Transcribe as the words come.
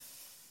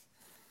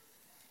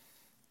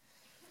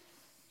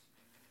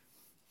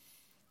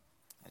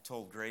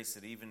told Grace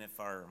that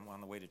I'm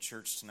on the way to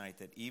church tonight,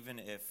 that even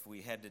if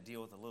we had to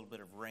deal with a little bit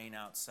of rain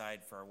outside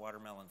for our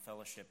Watermelon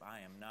Fellowship, I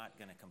am not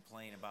going to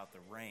complain about the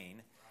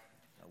rain.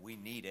 We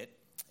need it,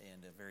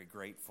 and very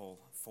grateful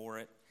for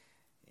it.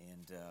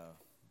 And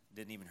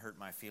didn't even hurt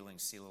my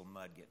feelings to see a little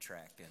mud get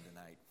tracked in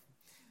tonight.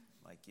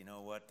 Like, you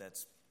know what?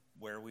 That's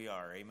where we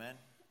are. Amen?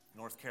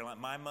 North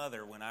Carolina. My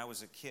mother, when I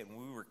was a kid,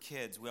 when we were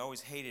kids, we always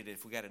hated it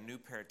if we got a new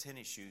pair of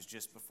tennis shoes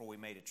just before we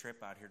made a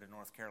trip out here to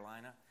North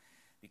Carolina,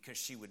 because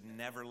she would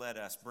never let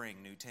us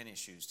bring new tennis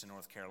shoes to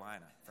North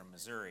Carolina from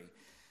Missouri,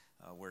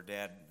 where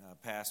Dad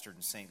pastored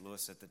in St.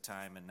 Louis at the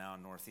time and now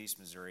in Northeast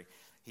Missouri.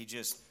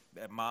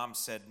 Mom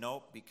said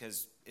nope,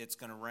 because it's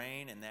going to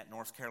rain and that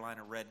North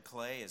Carolina red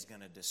clay is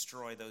going to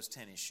destroy those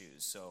tennis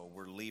shoes. So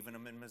we're leaving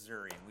them in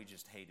Missouri, and we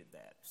just hated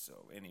that. So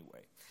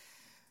anyway,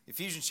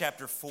 Ephesians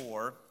chapter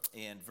 4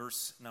 and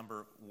verse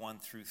number 1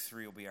 through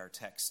 3 will be our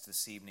text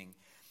this evening.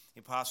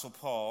 The Apostle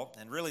Paul,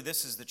 and really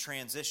this is the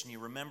transition. You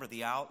remember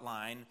the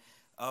outline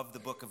of the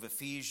book of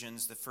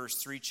Ephesians. The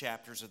first 3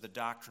 chapters are the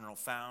doctrinal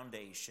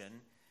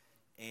foundation,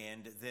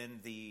 and then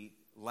the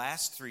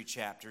last 3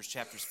 chapters,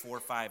 chapters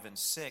 4, 5, and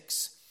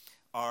 6,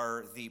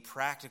 are the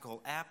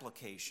practical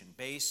application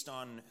based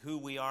on who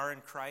we are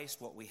in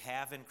Christ, what we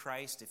have in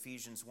Christ.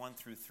 Ephesians 1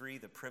 through 3,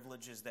 the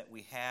privileges that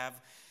we have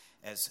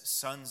as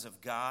sons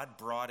of God,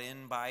 brought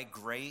in by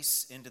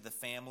grace into the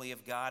family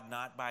of God,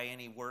 not by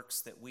any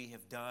works that we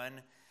have done,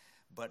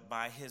 but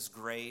by His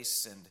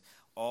grace and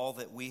all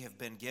that we have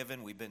been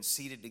given. We've been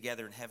seated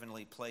together in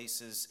heavenly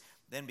places.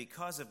 Then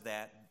because of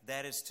that,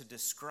 that is to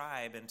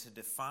describe and to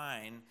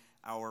define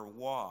our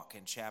walk.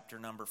 In chapter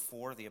number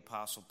 4, the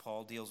Apostle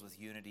Paul deals with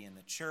unity in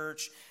the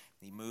church.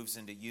 He moves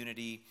into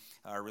unity,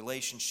 our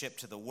relationship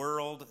to the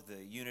world,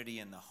 the unity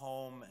in the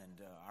home,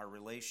 and our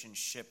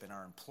relationship in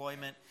our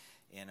employment,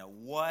 and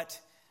what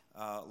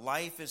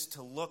life is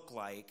to look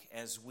like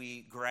as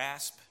we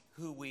grasp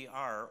who we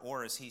are,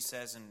 or as he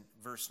says in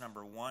verse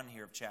number 1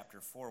 here of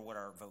chapter 4, what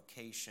our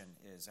vocation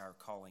is, our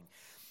calling.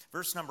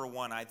 Verse number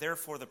 1, I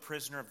therefore, the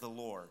prisoner of the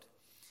Lord,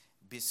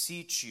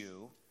 beseech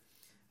you,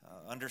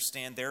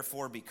 understand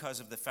therefore,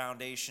 because of the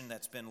foundation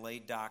that's been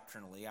laid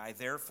doctrinally, I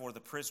therefore, the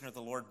prisoner of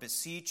the Lord,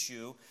 beseech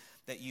you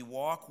that you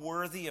walk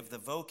worthy of the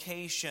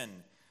vocation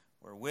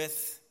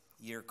wherewith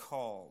ye are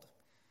called,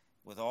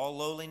 with all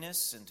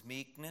lowliness and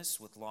meekness,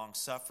 with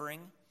long-suffering,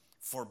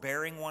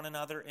 forbearing one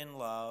another in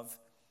love,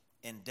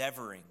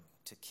 endeavoring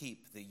to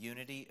keep the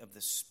unity of the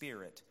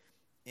Spirit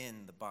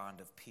in the bond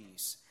of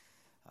peace.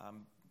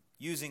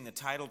 Using the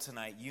title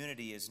tonight,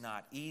 Unity is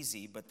Not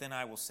Easy, but then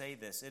I will say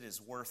this, it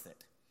is worth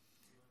it.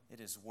 It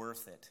is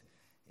worth it.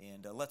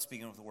 And let's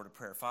begin with a word of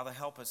prayer. Father,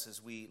 help us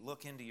as we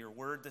look into your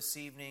word this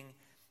evening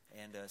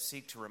and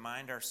seek to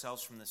remind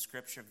ourselves from the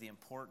Scripture of the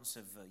importance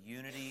of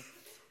unity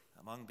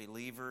among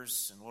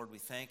believers. And Lord, we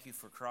thank you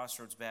for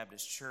Crossroads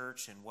Baptist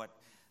Church and what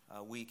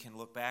we can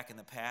look back in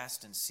the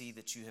past and see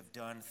that you have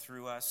done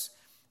through us.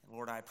 And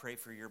Lord, I pray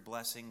for your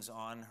blessings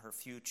on her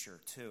future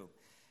too.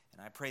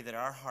 And I pray that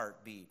our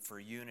heartbeat for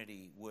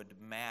unity would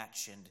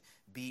match and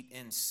beat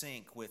in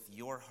sync with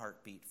your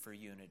heartbeat for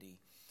unity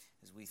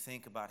as we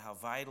think about how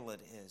vital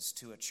it is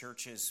to a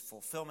church's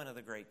fulfillment of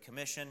the Great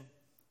Commission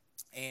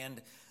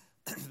and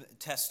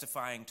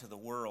testifying to the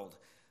world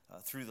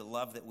through the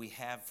love that we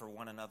have for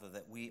one another,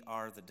 that we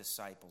are the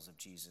disciples of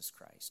Jesus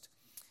Christ.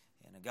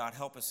 And God,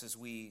 help us as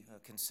we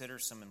consider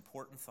some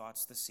important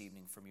thoughts this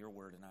evening from your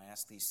word, and I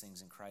ask these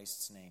things in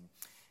Christ's name.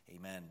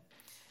 Amen.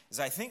 As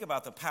I think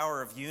about the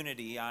power of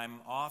unity,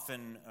 I'm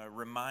often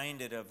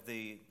reminded of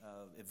the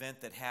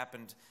event that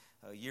happened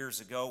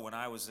years ago when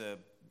I was a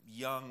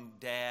young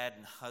dad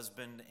and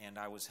husband, and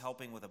I was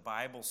helping with a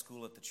Bible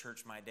school at the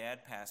church my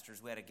dad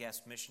pastors. We had a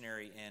guest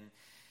missionary in,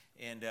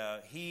 and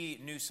he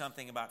knew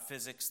something about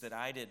physics that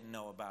I didn't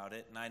know about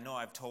it. And I know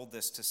I've told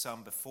this to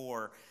some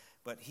before,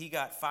 but he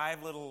got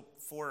 5 little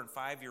 4- and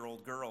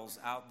 5-year-old girls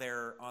out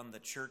there on the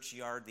church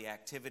yard, the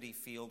activity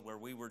field where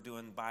we were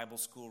doing Bible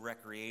school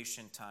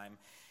recreation time.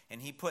 And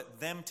he put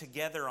them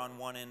together on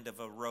one end of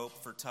a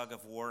rope for tug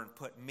of war and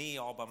put me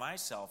all by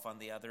myself on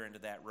the other end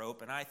of that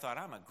rope. And I thought,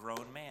 I'm a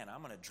grown man.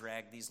 I'm going to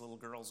drag these little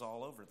girls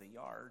all over the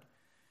yard.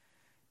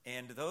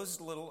 And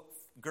those little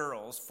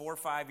girls, 4 or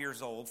 5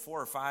 years old,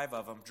 4 or 5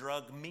 of them,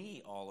 drug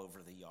me all over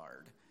the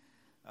yard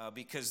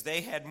because they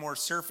had more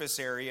surface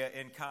area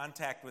in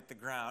contact with the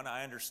ground.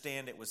 I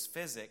understand it was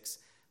physics,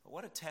 but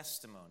what a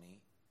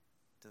testimony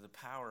to the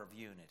power of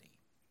unity.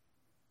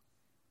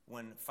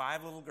 When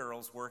 5 little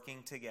girls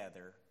working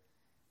together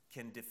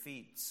can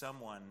defeat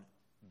someone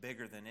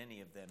bigger than any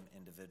of them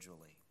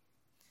individually.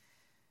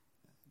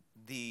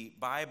 The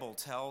Bible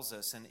tells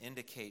us and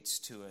indicates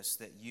to us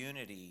that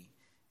unity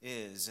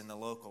is, in the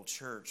local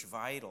church,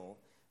 vital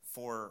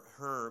for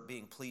her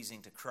being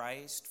pleasing to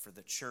Christ, for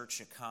the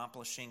church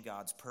accomplishing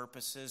God's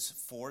purposes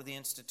for the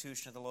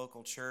institution of the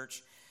local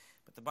church.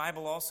 But the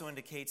Bible also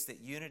indicates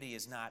that unity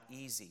is not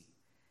easy.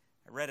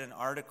 I read an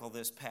article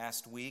this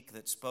past week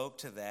that spoke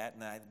to that,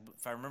 and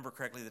if I remember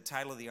correctly, the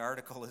title of the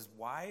article is,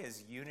 Why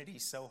is Unity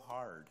So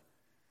Hard?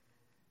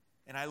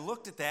 And I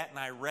looked at that and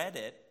I read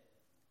it,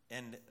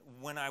 And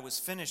when I was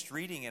finished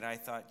reading it, I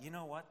thought, you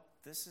know what?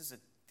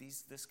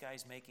 This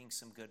guy's making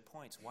some good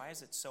points. Why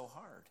is it so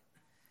hard?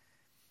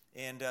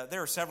 And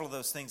there are several of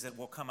those things that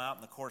will come out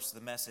in the course of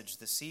the message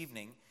this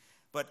evening.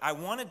 But I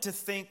wanted to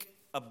think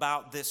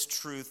about this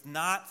truth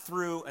not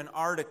through an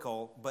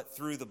article, but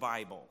through the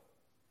Bible.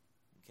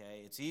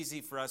 Okay, it's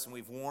easy for us, and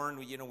we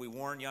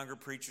warn younger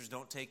preachers,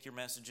 don't take your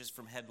messages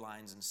from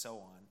headlines and so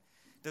on.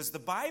 Does the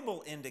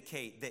Bible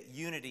indicate that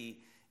unity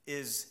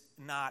is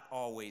not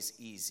always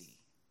easy?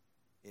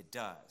 It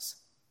does.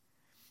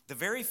 The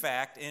very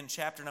fact in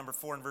chapter number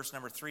 4 and verse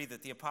number 3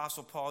 that the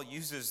Apostle Paul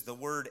uses the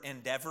word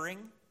endeavoring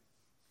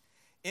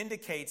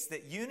indicates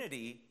that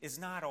unity is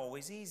not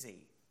always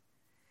easy.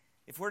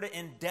 If we're to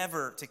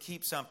endeavor to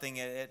keep something,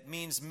 it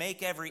means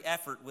make every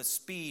effort with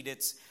speed.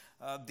 It's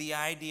the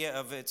idea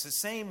of, it's the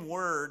same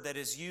word that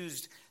is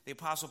used, the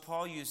Apostle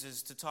Paul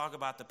uses to talk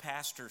about the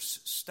pastor's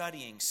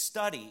studying.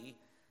 Study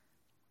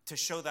to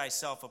show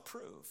thyself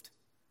approved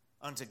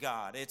unto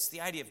God. It's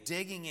the idea of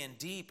digging in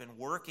deep and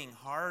working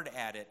hard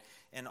at it,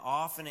 and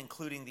often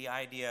including the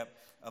idea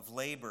of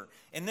labor.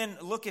 And then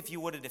look, if you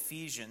would, at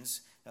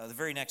Ephesians, the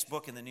very next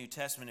book in the New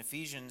Testament,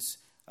 Philippians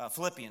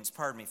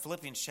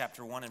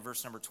chapter 1 and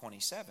verse number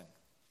 27.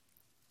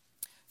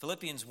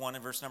 Philippians 1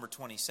 and verse number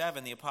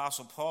 27, the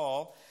Apostle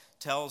Paul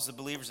tells the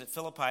believers at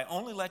Philippi,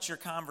 only let your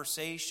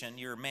conversation,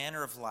 your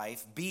manner of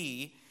life,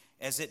 be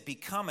as it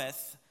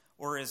becometh,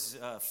 or as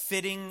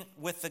fitting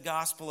with the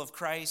gospel of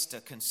Christ,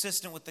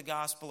 consistent with the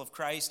gospel of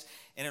Christ,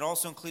 and it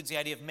also includes the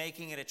idea of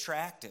making it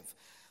attractive.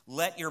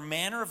 Let your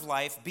manner of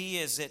life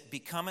be as it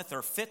becometh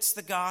or fits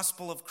the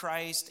gospel of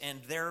Christ,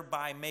 and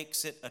thereby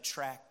makes it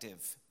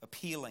attractive,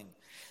 appealing.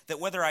 That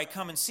whether I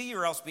come and see you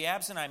or else be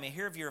absent, I may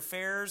hear of your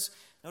affairs.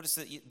 Notice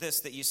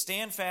that you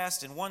stand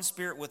fast in one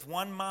spirit with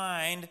one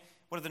mind.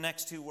 What are the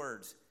next two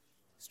words?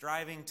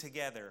 Striving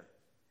together.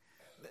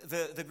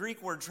 The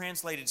Greek word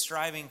translated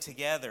striving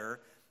together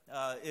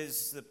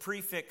is the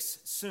prefix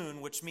soon,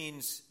 which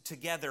means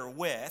together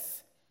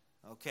with.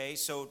 Okay,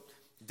 so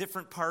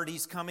different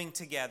parties coming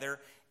together.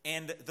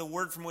 And the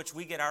word from which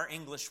we get our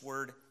English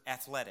word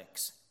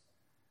athletics,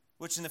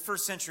 which in the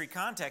first century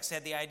context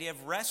had the idea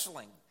of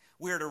wrestling.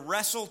 We are to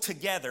wrestle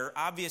together,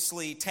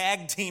 obviously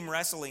tag team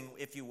wrestling,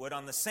 if you would,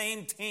 on the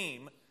same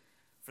team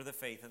for the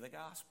faith of the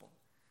gospel.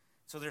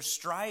 So there's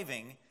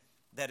striving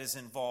that is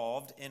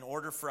involved in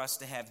order for us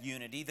to have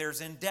unity.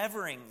 There's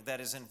endeavoring that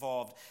is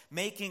involved,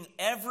 making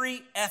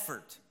every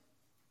effort,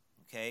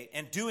 okay,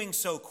 and doing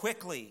so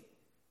quickly,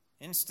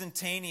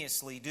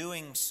 instantaneously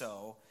doing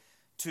so,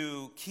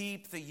 to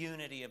keep the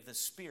unity of the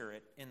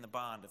Spirit in the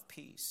bond of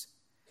peace.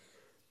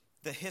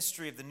 The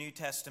history of the New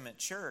Testament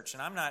church,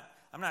 and I'm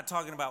not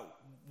talking about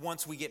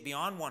once we get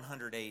beyond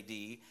 100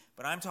 AD,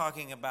 but I'm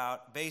talking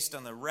about based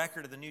on the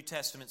record of the New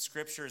Testament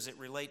Scripture as it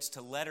relates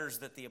to letters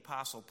that the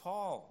Apostle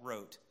Paul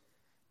wrote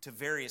to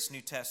various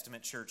New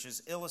Testament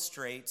churches,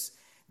 illustrates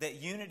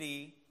that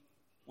unity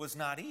was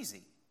not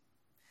easy.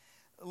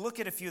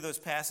 Look at a few of those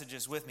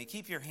passages with me.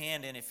 Keep your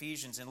hand in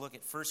Ephesians and look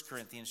at 1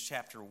 Corinthians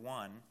chapter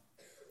 1.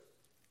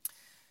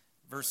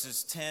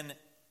 Verses 10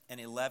 and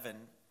 11,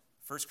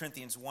 1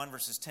 Corinthians 1,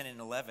 verses 10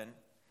 and 11,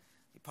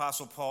 the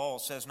Apostle Paul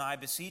says, now I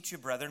beseech you,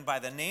 brethren, by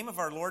the name of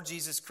our Lord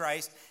Jesus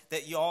Christ,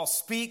 that you all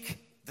speak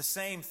the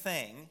same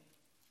thing,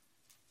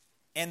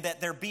 and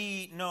that there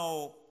be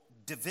no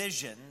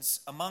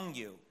divisions among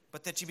you,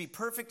 but that you be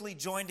perfectly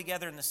joined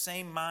together in the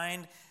same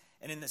mind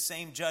and in the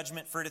same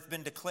judgment. For it hath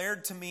been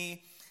declared to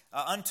me,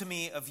 unto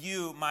me of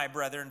you, my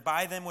brethren,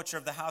 by them which are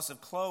of the house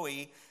of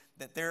Chloe,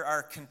 that there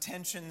are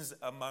contentions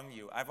among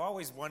you. I've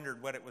always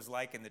wondered what it was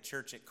like in the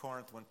church at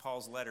Corinth when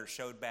Paul's letter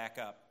showed back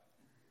up.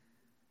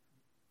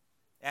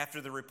 After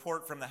the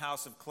report from the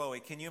house of Chloe,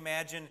 can you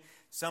imagine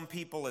some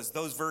people, as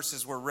those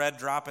verses were read,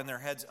 dropping their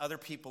heads, other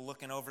people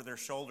looking over their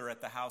shoulder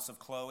at the house of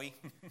Chloe?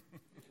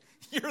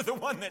 You're the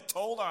one that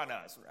told on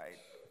us, right?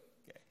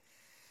 Okay.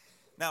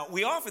 Now,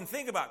 we often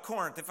think about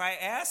Corinth.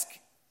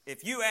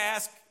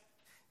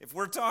 If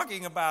we're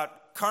talking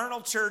about carnal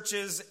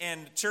churches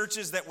and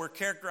churches that were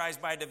characterized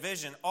by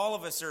division, all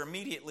of us are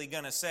immediately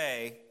going to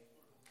say,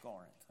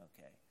 Corinth,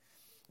 okay.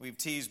 We've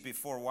teased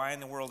before, why in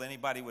the world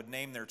anybody would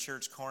name their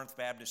church Corinth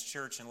Baptist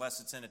Church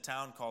unless it's in a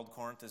town called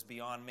Corinth is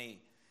beyond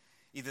me.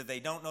 Either they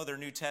don't know their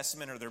New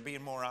Testament or they're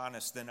being more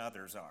honest than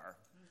others are.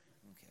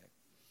 Okay.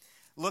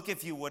 Look,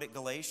 if you would, at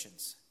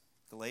Galatians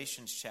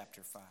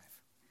chapter 5.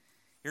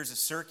 Here's a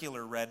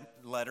circular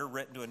letter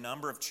written to a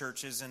number of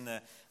churches in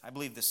the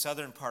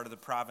southern part of the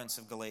province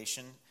of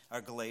Galatia.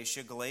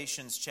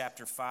 Galatians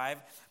chapter 5,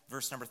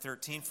 verse number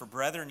 13. For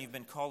brethren, you've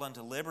been called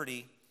unto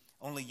liberty.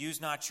 Only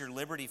use not your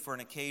liberty for an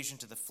occasion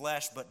to the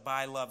flesh, but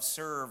by love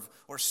serve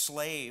or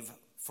slave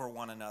for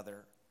one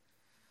another.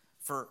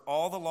 For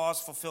all the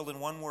laws fulfilled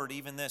in one word,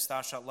 even this,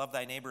 thou shalt love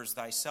thy neighbor as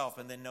thyself.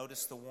 And then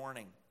notice the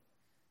warning.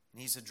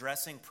 And he's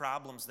addressing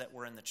problems that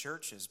were in the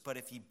churches. But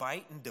if ye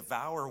bite and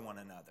devour one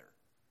another,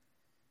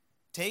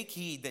 take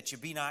heed that you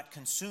be not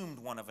consumed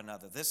one of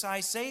another. This I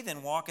say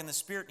then, walk in the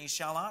Spirit, and ye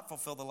shall not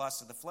fulfill the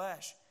lust of the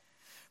flesh.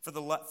 For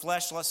the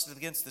flesh lusteth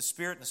against the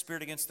Spirit, and the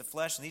Spirit against the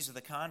flesh, and these are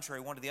the contrary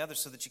one to the other,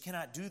 so that you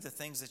cannot do the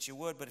things that you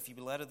would. But if you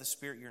be led of the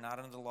Spirit, you're not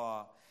under the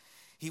law.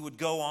 He would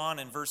go on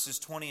in verses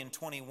 20 and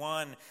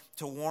 21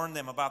 to warn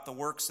them about the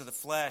works of the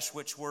flesh,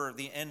 which were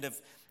the end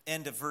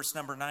of verse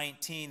number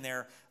 19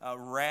 there,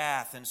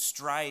 wrath and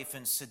strife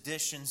and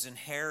seditions and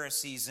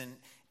heresies and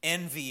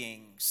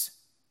envyings,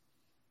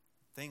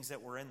 things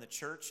that were in the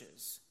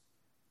churches.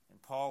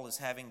 And Paul is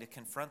having to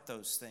confront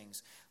those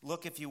things.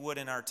 Look, if you would,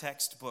 in our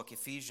textbook,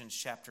 Ephesians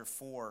chapter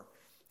 4.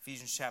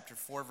 Ephesians chapter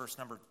 4, verse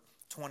number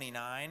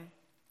 29.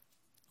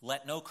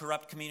 Let no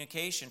corrupt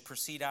communication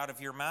proceed out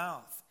of your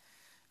mouth.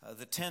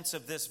 The tense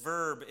of this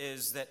verb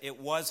is that it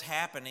was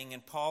happening,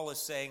 and Paul is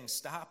saying,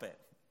 stop it.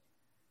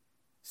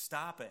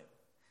 Stop it.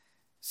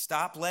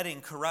 Stop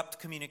letting corrupt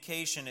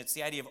communication. It's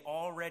the idea of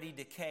already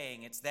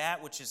decaying. It's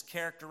that which is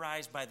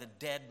characterized by the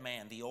dead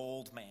man, the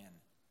old man.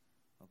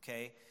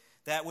 Okay?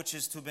 That which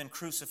is to have been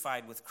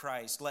crucified with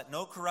Christ. Let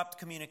no corrupt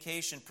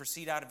communication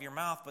proceed out of your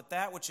mouth, but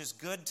that which is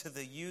good to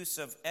the use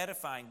of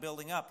edifying,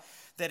 building up,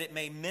 that it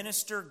may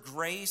minister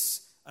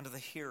grace unto the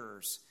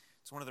hearers.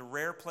 It's one of the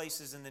rare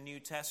places in the New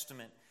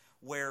Testament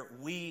where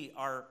we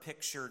are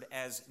pictured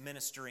as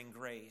ministering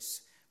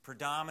grace.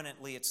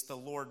 Predominantly, it's the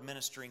Lord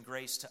ministering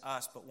grace to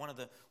us, but one of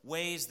the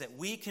ways that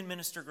we can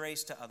minister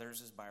grace to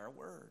others is by our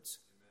words.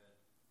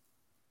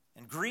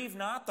 And grieve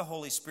not the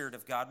Holy Spirit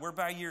of God,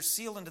 whereby you're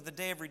sealed unto the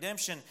day of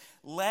redemption.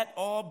 Let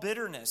all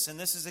bitterness, and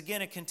this is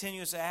again a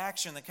continuous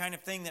action, the kind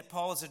of thing that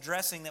Paul is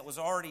addressing that was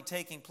already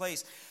taking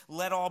place.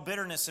 Let all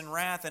bitterness and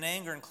wrath and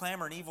anger and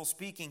clamor and evil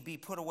speaking be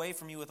put away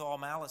from you with all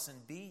malice,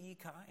 and be ye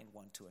kind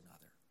one to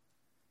another,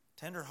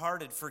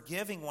 tender-hearted,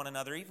 forgiving one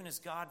another, even as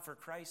God for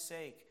Christ's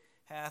sake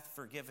hath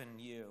forgiven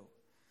you.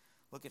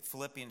 Look at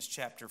Philippians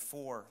chapter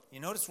 4.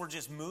 You notice we're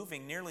just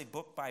moving nearly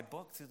book by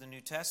book through the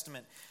New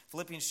Testament.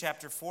 Philippians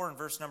chapter 4 and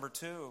verse number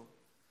 2.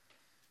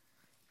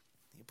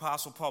 The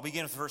Apostle Paul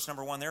begins with verse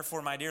number 1.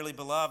 Therefore, my dearly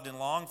beloved, and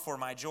long for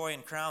my joy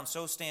and crown,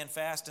 so stand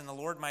fast in the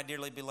Lord, my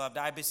dearly beloved.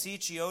 I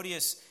beseech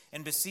Euodias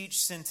and beseech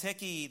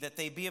Syntyche that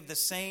they be of the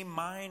same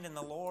mind in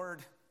the Lord.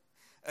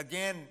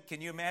 Again,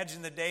 can you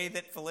imagine the day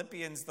that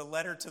the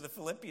letter to the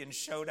Philippians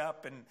showed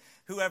up and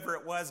whoever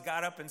it was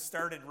got up and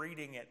started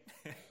reading it?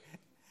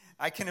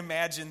 I can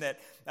imagine that.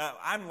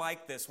 I'm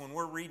like this. When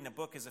we're reading a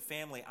book as a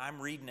family,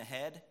 I'm reading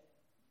ahead.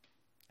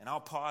 And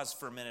I'll pause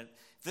for a minute.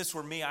 If this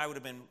were me, I would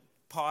have been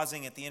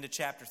pausing at the end of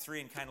chapter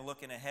 3 and kind of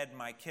looking ahead. And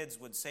my kids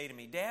would say to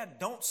me, Dad,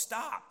 don't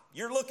stop.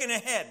 You're looking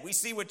ahead. We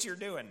see what you're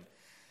doing.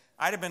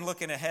 I'd have been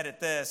looking ahead at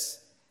this.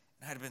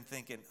 And I'd have been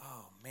thinking,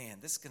 oh man,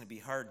 this is going to be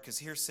hard because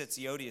here sits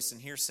Euodias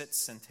and here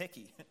sits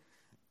Syntyche.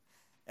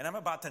 And I'm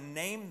about to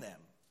name them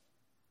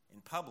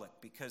in public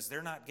because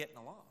they're not getting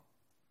along.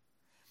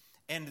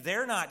 And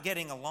their not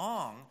getting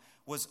along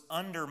was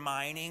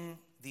undermining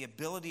the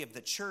ability of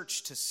the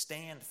church to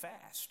stand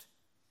fast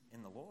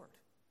in the Lord.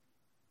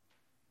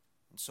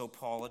 And so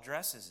Paul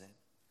addresses it.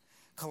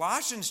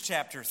 Colossians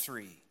chapter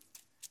 3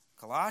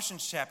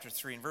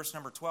 and verse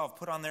number 12.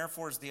 Put on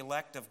therefore as the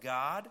elect of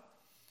God,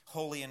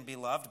 holy and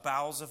beloved,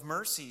 bowels of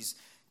mercies,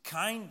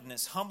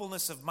 kindness,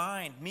 humbleness of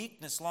mind,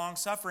 meekness,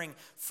 long-suffering,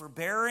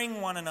 forbearing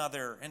one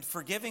another and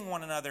forgiving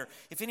one another.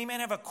 If any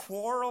man have a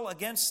quarrel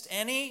against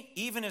any,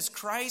 even as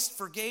Christ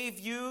forgave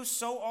you,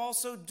 so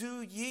also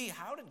do ye.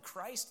 How did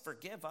Christ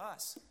forgive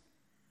us?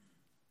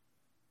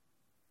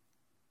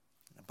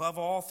 Above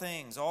all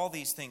things, all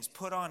these things,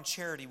 put on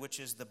charity, which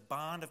is the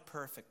bond of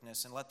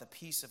perfectness, and let the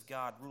peace of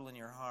God rule in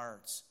your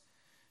hearts,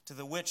 to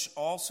the which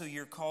also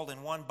you're called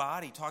in one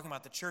body, talking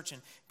about the church,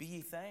 and be ye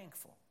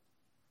thankful.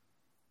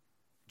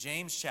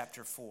 James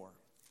chapter 4.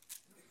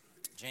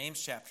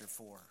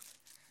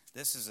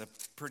 This is a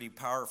pretty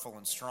powerful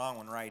and strong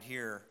one right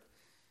here.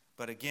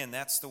 But again,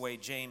 that's the way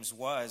James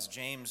was.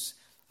 James,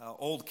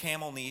 Old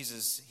Camel Knees,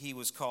 as he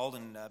was called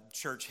in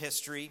church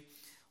history.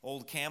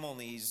 Old Camel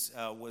Knees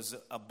was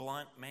a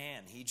blunt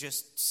man. He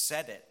just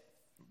said it.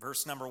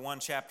 Verse number 1,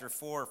 chapter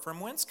 4.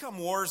 From whence come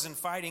wars and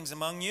fightings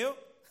among you?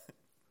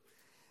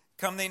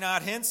 Come they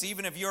not hence,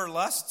 even of your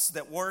lusts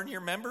that war in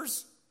your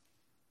members?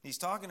 He's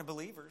talking to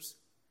believers.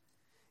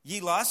 Ye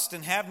lust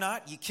and have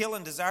not, ye kill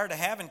and desire to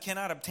have and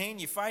cannot obtain,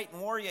 ye fight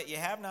and war, yet ye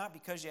have not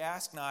because ye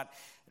ask not.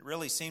 It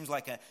really seems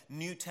like a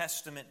New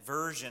Testament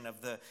version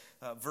of the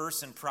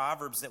verse in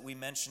Proverbs that we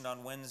mentioned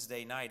on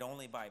Wednesday night.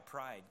 Only by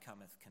pride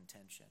cometh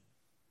contention.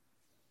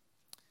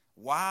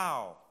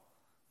 Wow.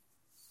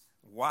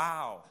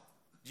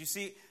 Do you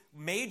see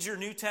major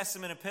New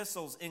Testament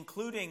epistles,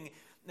 including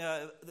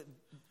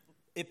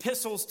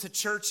epistles to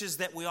churches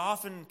that we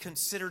often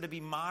consider to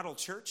be model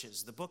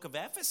churches? The book of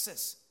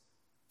Ephesus,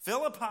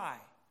 Philippi.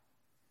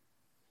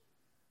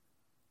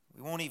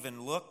 We won't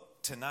even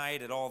look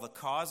tonight at all the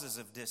causes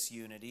of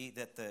disunity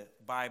that the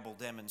Bible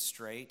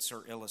demonstrates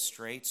or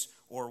illustrates,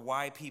 or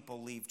why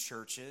people leave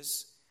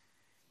churches.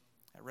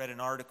 I read an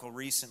article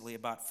recently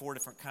about 4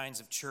 different kinds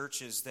of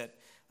churches that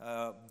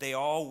they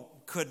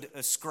all could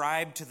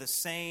ascribe to the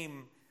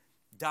same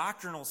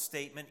doctrinal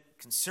statement,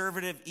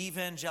 conservative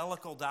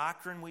evangelical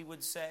doctrine, we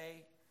would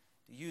say,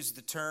 to use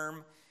the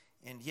term.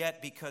 And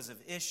yet, because of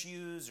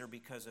issues or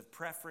because of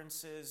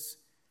preferences,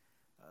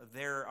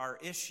 there are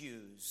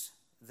issues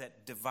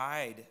that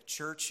divide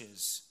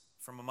churches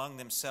from among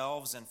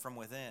themselves and from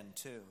within,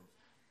 too.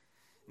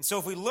 And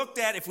so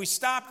if we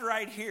stopped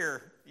right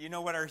here, you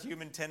know what our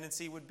human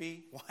tendency would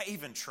be? Why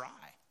even try?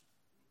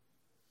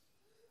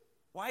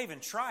 Why even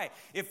try?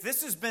 If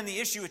this has been the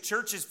issue of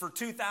churches for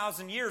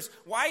 2,000 years,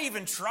 why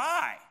even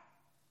try?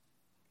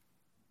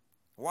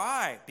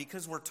 Why?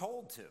 Because we're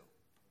told to.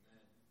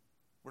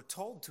 We're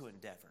told to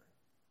endeavor,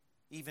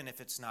 even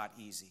if it's not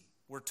easy.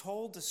 We're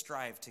told to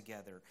strive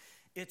together.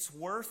 It's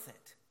worth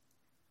it.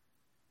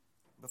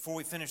 Before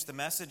we finish the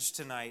message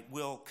tonight,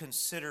 we'll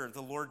consider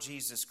the Lord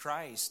Jesus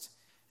Christ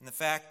and the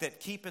fact that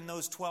keeping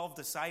those 12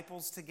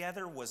 disciples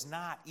together was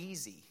not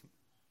easy.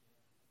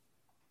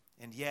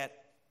 And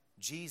yet,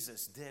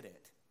 Jesus did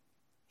it.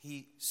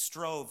 He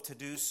strove to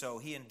do so.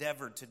 He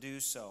endeavored to do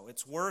so.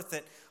 It's worth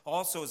it.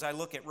 Also, as I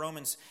look at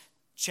Romans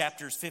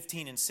chapters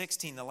 15 and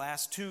 16, the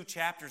last two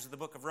chapters of the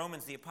book of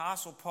Romans, the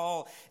Apostle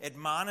Paul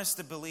admonished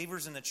the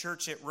believers in the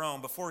church at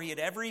Rome. Before he had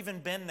ever even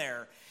been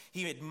there,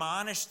 he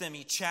admonished them,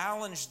 he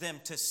challenged them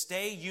to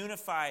stay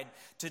unified,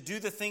 to do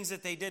the things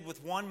that they did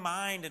with one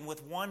mind and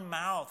with one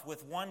mouth,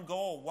 with one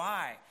goal.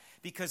 Why?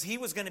 Because he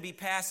was going to be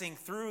passing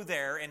through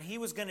there and he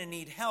was going to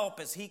need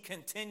help as he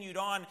continued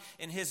on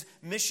in his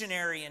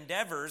missionary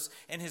endeavors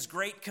and his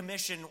Great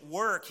Commission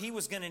work. He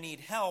was going to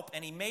need help,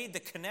 and he made the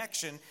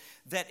connection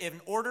that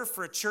in order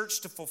for a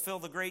church to fulfill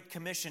the Great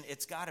Commission,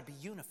 it's got to be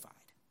unified.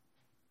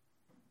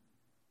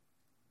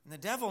 And the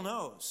devil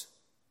knows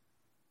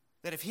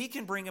that if he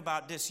can bring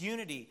about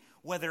disunity,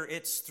 whether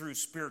it's through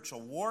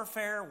spiritual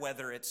warfare,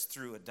 whether it's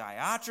through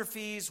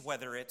Diotrephes,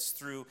 whether it's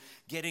through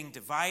getting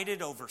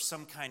divided over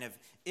some kind of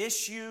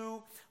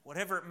issue,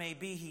 whatever it may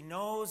be, he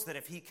knows that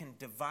if he can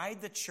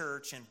divide the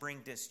church and bring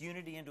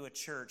disunity into a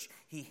church,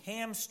 he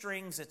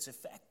hamstrings its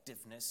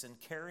effectiveness in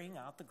carrying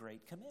out the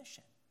Great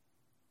Commission.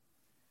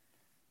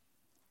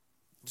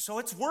 So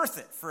it's worth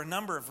it for a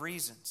number of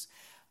reasons.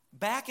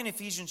 Back in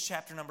Ephesians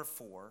chapter number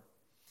 4,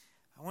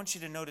 I want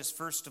you to notice,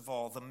 first of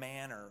all, the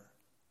manner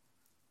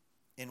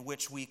in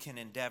which we can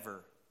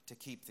endeavor to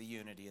keep the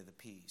unity of the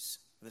peace,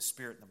 the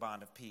Spirit and the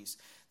bond of peace.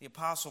 The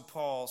Apostle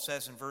Paul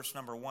says in verse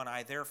number 1,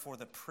 I therefore,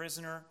 the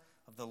prisoner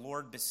of the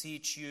Lord,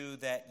 beseech you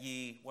that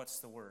ye, what's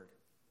the word?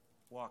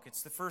 Walk.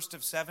 It's the first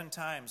of 7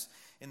 times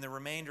in the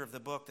remainder of the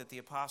book that the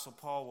Apostle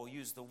Paul will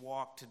use the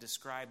walk to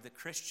describe the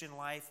Christian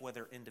life,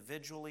 whether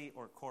individually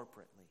or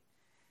corporately.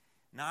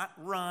 Not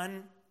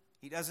run.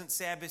 He doesn't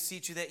say, I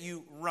beseech you that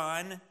you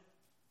run,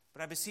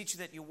 but I beseech you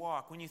that you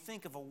walk. When you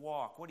think of a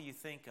walk, what do you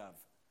think of?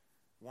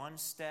 One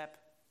step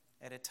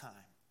at a time.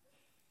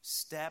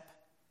 Step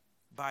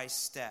by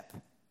step.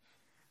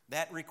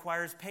 That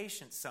requires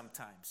patience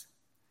sometimes.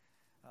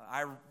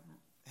 I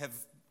have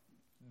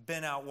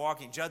been out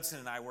walking. Judson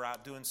and I were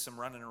out doing some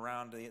running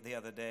around the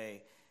other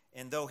day.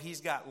 And though he's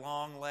got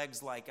long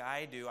legs like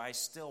I do, I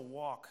still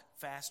walk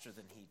faster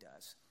than he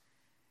does.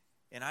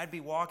 And I'd be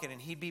walking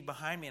and he'd be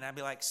behind me and I'd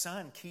be like,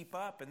 son, keep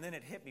up. And then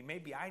it hit me,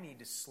 maybe I need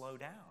to slow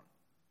down.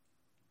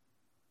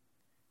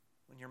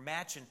 When you're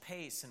matching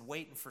pace and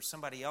waiting for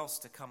somebody else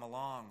to come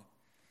along,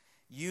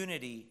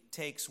 unity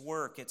takes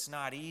work. It's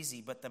not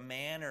easy, but the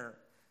manner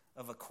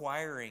of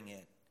acquiring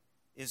it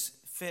is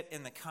fit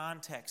in the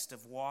context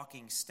of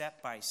walking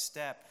step by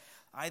step.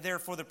 I,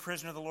 therefore, the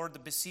prisoner of the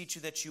Lord, beseech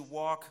you that you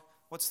walk,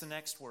 what's the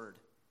next word?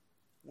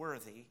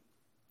 Worthy.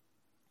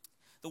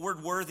 The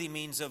word worthy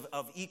means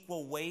of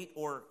equal weight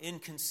or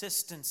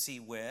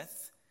inconsistency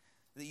with,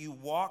 that you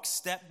walk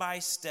step by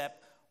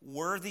step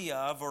worthy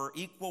of or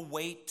equal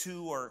weight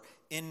to or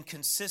in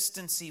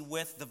consistency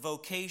with the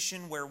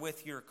vocation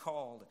wherewith you're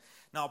called.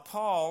 Now,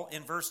 Paul,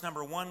 in verse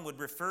number 1, would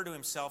refer to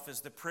himself as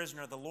the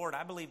prisoner of the Lord.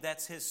 I believe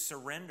that's his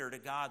surrender to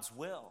God's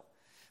will.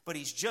 But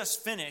he's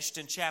just finished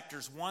in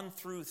chapters 1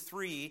 through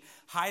 3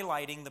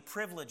 highlighting the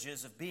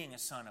privileges of being a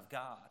son of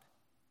God.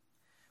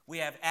 We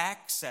have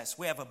access.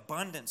 We have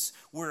abundance.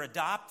 We're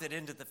adopted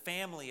into the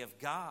family of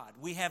God.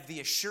 We have the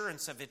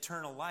assurance of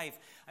eternal life.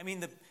 I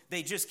mean,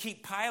 they just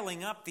keep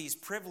piling up these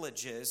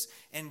privileges.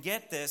 And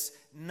get this,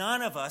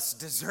 none of us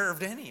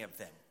deserved any of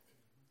them.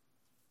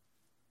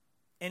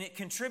 And it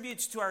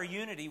contributes to our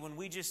unity when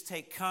we just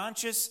take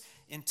conscious,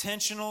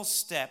 intentional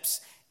steps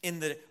in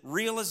the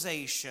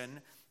realization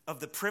of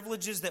the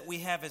privileges that we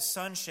have as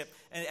sonship.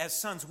 And as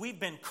sons, we've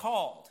been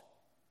called.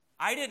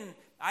 I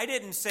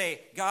didn't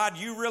say, God,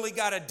 you really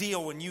got a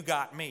deal when you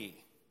got me.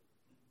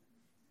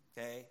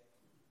 Okay?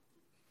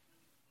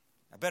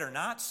 I better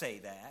not say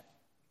that.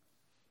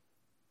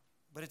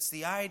 But it's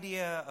the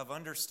idea of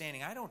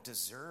understanding I don't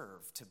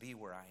deserve to be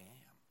where I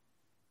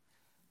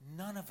am.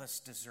 None of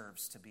us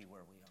deserves to be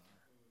where we are.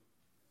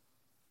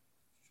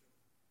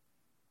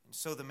 And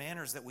so the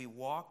manner is that we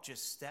walk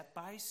just step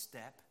by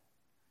step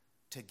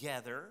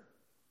together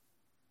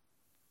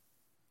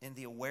in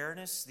the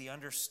awareness, the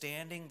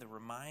understanding, the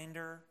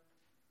reminder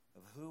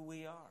of who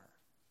we are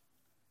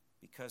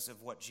because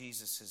of what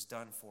Jesus has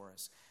done for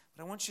us.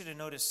 But I want you to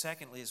notice,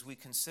 secondly, as we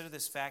consider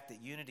this fact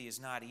that unity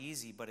is not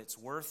easy, but it's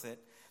worth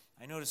it,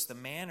 I notice the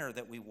manner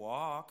that we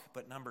walk,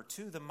 but number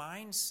 2, the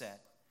mindset.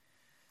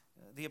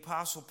 The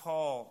Apostle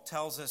Paul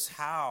tells us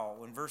how,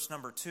 in verse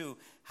number 2,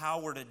 how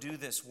we're to do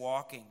this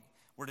walking.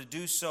 We're to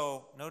do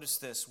so, notice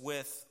this,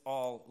 with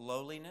all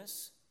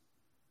lowliness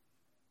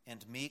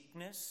and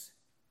meekness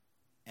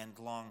and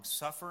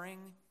long-suffering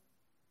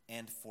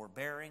and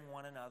forbearing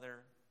one another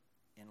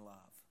in love.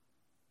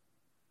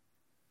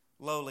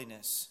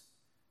 Lowliness.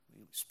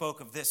 We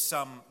spoke of this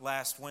some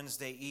last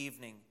Wednesday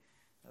evening.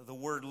 The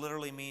word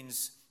literally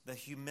means the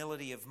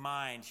humility of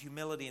mind,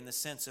 humility in the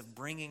sense of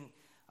bringing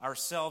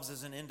ourselves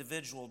as an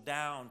individual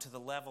down to the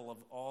level of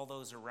all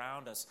those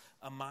around us,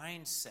 a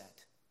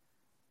mindset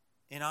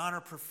in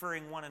honor,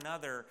 preferring one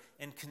another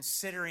and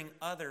considering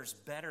others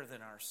better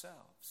than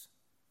ourselves.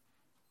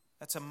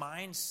 That's a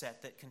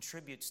mindset that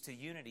contributes to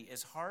unity.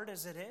 As hard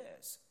as it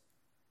is,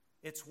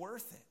 it's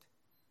worth it.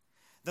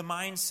 The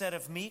mindset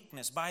of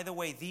meekness. By the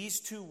way, these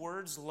 2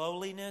 words,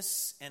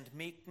 lowliness and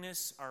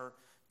meekness, are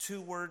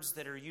 2 words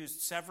that are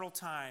used several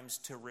times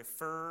to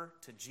refer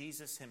to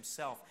Jesus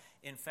himself.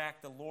 In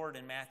fact, the Lord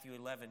in Matthew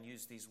 11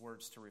 used these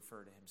words to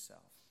refer to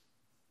himself.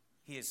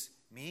 He is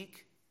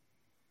meek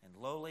and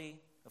lowly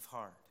of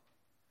heart.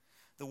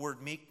 The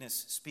word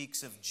meekness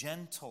speaks of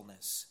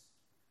gentleness.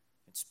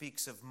 It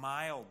speaks of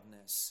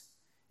mildness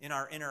in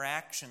our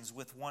interactions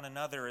with one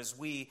another as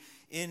we,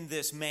 in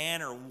this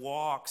manner,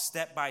 walk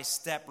step by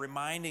step,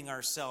 reminding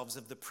ourselves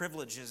of the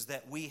privileges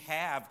that we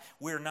have.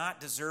 We're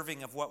not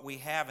deserving of what we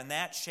have, and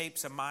that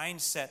shapes a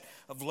mindset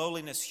of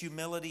lowliness,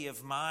 humility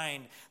of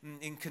mind,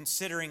 in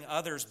considering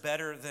others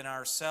better than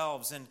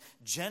ourselves, and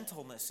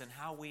gentleness in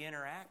how we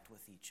interact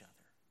with each other.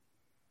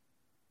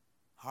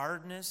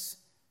 Hardness,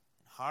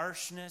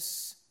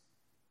 harshness,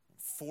 and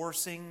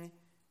forcing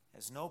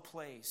has no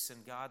place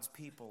in God's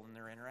people in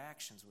their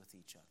interactions with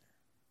each other.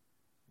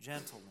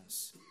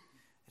 Gentleness.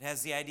 It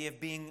has the idea of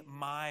being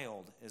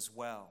mild as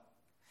well.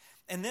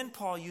 And then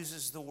Paul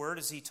uses the word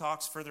as he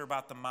talks further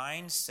about the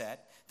mindset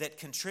that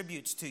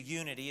contributes to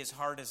unity, as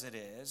hard as it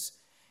is.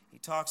 He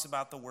talks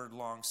about the word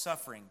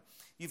long-suffering.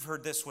 You've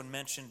heard this one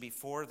mentioned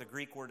before. The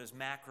Greek word is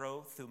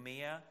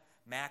macrothumia.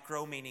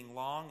 Macro meaning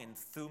long, and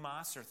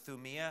thumos or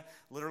thumia,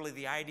 literally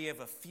the idea of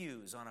a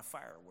fuse on a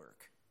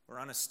firework or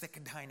on a stick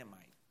of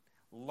dynamite.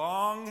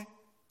 Long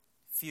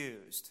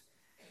fused.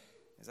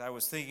 As I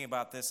was thinking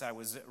about this, I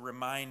was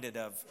reminded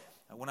of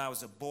when I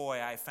was a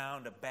boy, I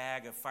found a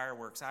bag of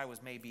fireworks. I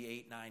was maybe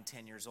 8, 9,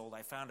 10 years old.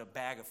 I found a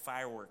bag of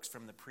fireworks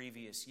from the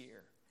previous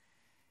year.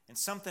 And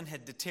something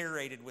had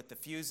deteriorated with the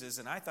fuses,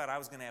 and I thought I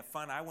was going to have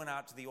fun. I went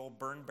out to the old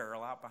burn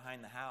barrel out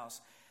behind the house,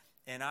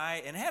 and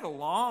it had a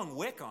long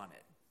wick on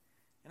it.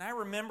 And I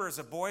remember as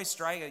a boy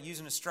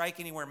using a Strike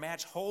Anywhere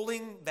match,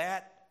 holding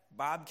that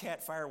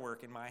Bobcat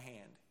firework in my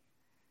hand,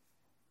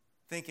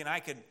 thinking I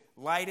could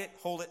light it,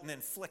 hold it, and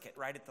then flick it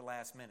right at the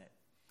last minute.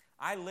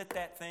 I lit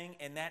that thing,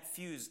 and that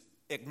fuse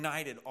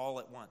ignited all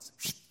at once.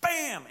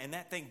 Bam! And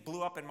that thing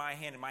blew up in my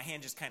hand, and my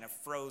hand just kind of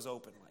froze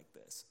open like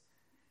this.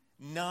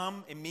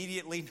 Numb,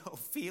 immediately, no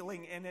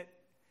feeling in it.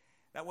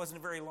 That wasn't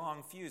a very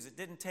long fuse. It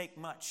didn't take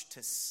much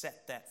to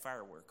set that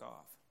firework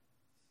off.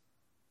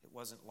 It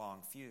wasn't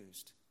long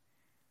fused.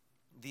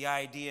 The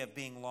idea of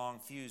being long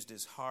fused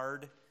is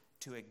hard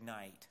to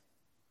ignite.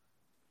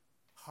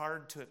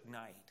 Hard to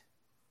ignite.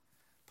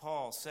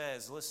 Paul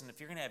says, listen, if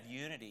you're going to have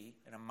unity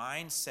and a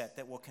mindset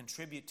that will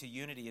contribute to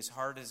unity, as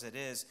hard as it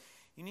is,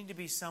 you need to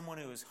be someone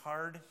who is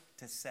hard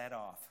to set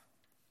off.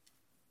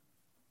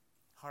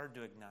 Hard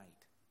to ignite.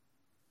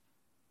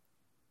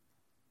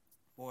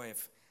 Boy,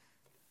 if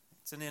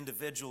it's an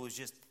individual who's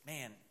just,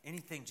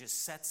 anything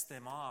just sets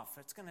them off,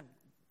 it's going to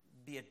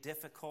be a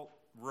difficult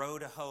row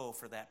to hoe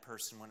for that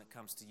person when it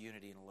comes to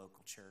unity in a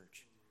local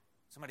church.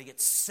 Somebody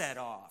gets set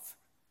off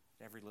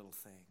at every little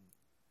thing.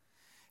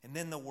 And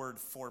then the word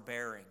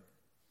forbearing.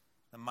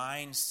 The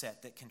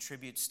mindset that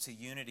contributes to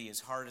unity,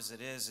 as hard as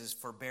it is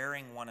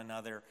forbearing one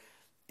another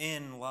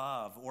in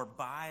love or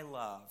by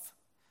love.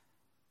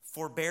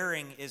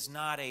 Forbearing is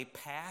not a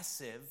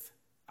passive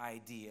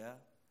idea,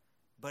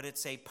 but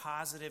it's a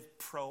positive,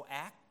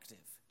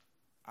 proactive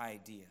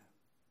idea.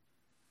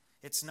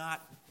 It's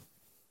not,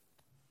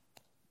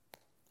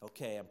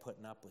 okay, I'm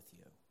putting up with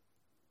you.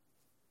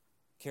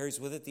 Carries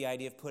with it the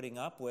idea of putting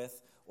up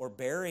with or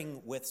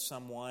bearing with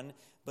someone,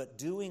 but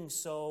doing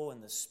so in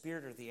the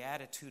spirit or the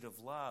attitude of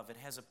love. It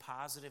has a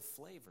positive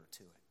flavor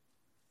to it.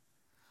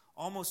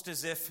 Almost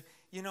as if,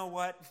 you know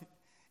what,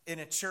 in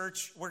a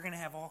church, we're going to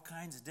have all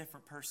kinds of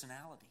different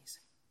personalities.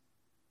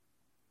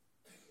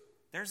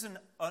 There's an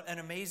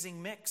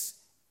amazing mix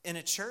in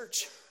a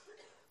church.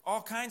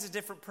 All kinds of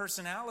different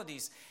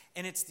personalities.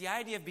 And it's the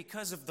idea of,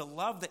 because of the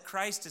love that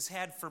Christ has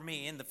had for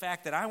me and the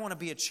fact that I want to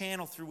be a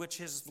channel through which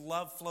his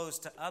love flows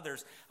to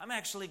others, I'm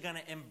actually going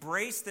to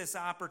embrace this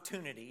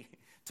opportunity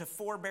to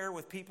forbear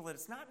with people that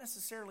it's not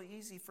necessarily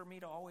easy for me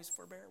to always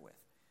forbear with.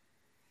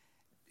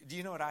 Do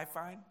you know what I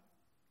find?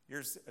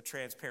 Here's a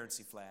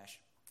transparency flash.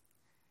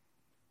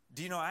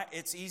 Do you know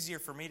it's easier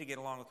for me to get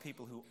along with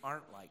people who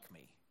aren't like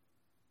me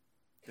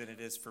than it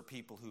is for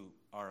people who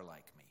are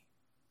like me.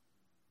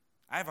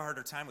 I have a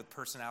harder time with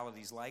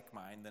personalities like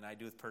mine than I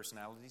do with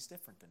personalities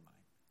different than mine.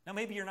 Now,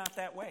 maybe you're not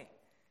that way.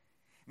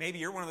 Maybe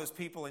you're one of those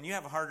people and you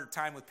have a harder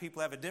time with people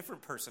who have a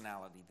different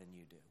personality than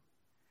you do.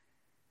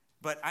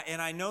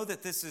 And I know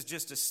that this is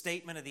just a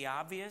statement of the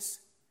obvious,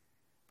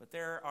 but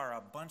there are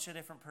a bunch of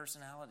different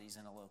personalities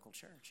in a local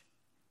church.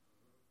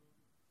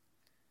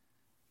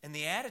 And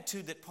the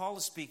attitude that Paul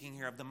is speaking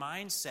here of, the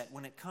mindset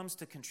when it comes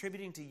to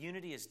contributing to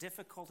unity, as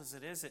difficult as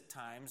it is at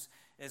times,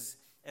 as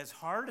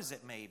hard as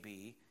it may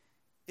be,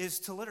 is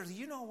to literally,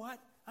 you know what?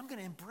 I'm going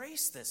to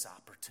embrace this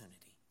opportunity.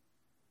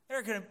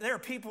 There are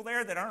people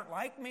there that aren't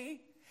like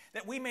me,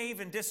 that we may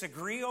even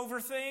disagree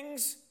over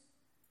things.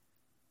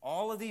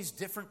 All of these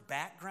different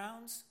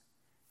backgrounds.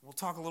 We'll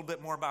talk a little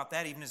bit more about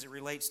that even as it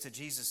relates to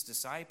Jesus'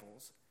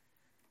 disciples.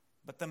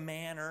 But the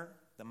manner,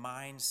 the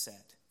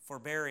mindset,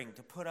 forbearing,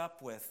 to put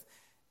up with,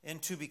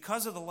 and to,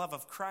 because of the love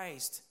of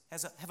Christ,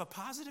 have a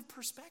positive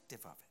perspective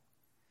of it.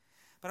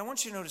 But I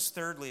want you to notice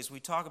thirdly, as we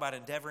talk about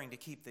endeavoring to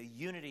keep the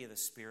unity of the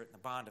Spirit and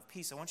the bond of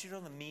peace, I want you to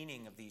know the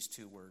meaning of these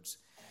two words.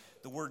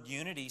 The word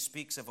unity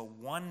speaks of a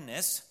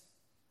oneness,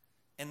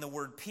 and the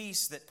word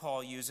peace that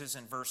Paul uses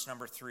in verse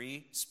number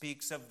 3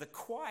 speaks of the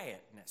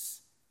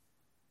quietness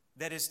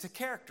that is to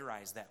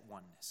characterize that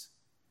oneness.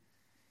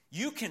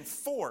 You can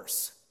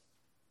force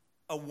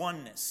a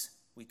oneness.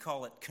 We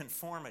call it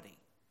conformity.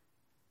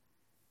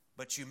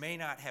 But you may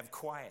not have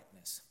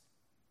quietness.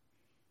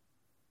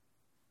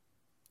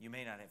 You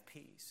may not have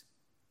peace.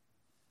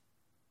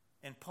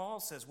 And Paul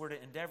says we're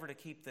to endeavor to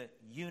keep the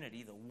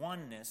unity, the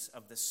oneness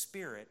of the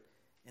Spirit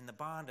in the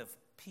bond of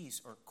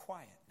peace or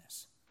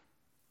quietness.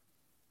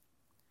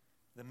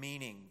 The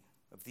meaning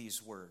of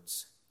these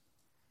words.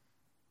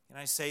 And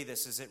I say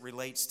this as it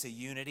relates to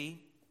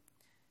unity.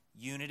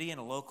 Unity in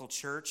a local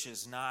church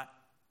is not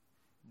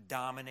the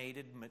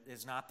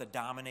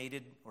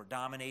dominated or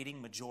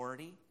dominating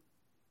majority.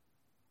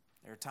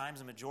 There are times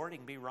the majority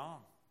can be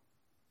wrong.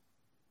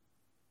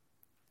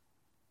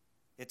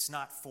 It's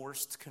not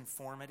forced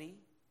conformity.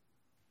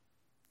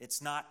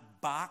 It's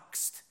not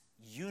boxed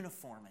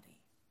uniformity.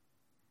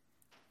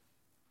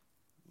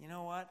 You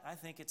know what? I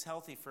think it's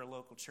healthy for a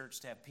local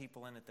church to have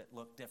people in it that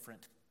look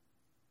different.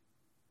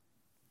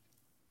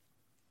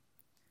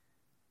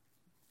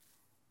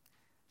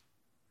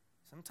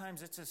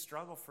 Sometimes it's a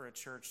struggle for a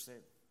church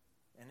that,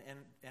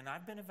 and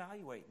I've been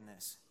evaluating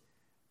this,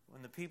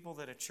 when the people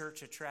that a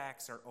church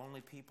attracts are only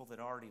people that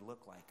already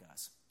look like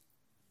us.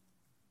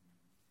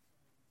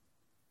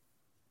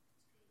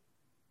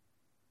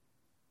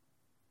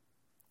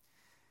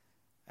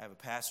 I have a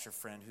pastor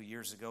friend who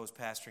years ago was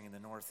pastoring in the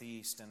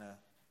Northeast, and a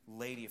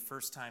lady, a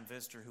first-time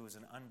visitor who was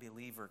an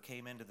unbeliever,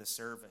 came into the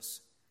service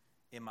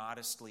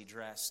immodestly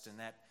dressed, and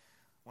that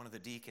one of the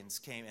deacons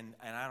came, and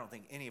I don't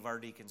think any of our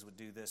deacons would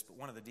do this, but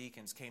one of the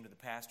deacons came to the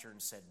pastor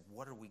and said,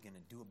 "What are we going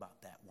to do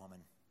about that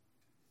woman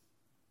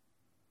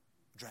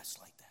dressed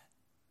like that?"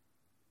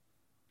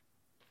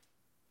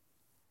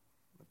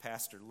 The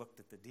pastor looked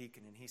at the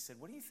deacon and he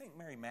said, "What do you think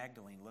Mary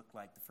Magdalene looked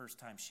like the first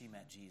time she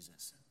met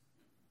Jesus?"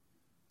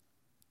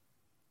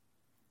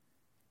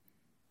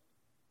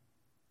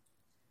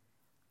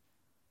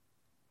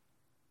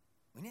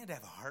 We need to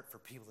have a heart for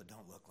people that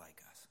don't look like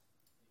us.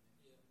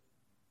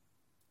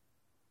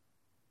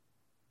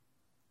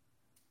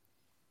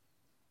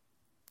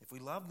 If we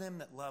love them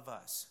that love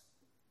us,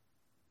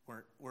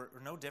 we're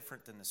no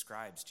different than the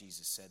scribes,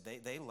 Jesus said.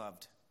 They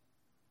loved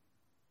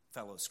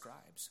fellow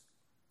scribes.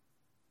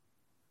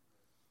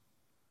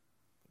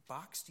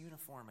 Boxed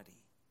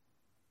uniformity.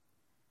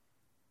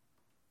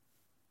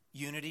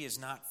 Unity is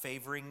not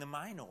favoring the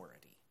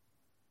minority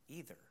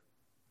either,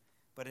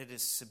 but it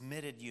is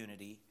submitted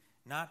unity,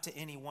 not to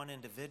any one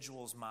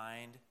individual's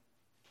mind,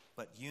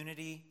 but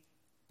unity,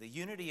 the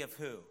unity of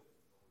who?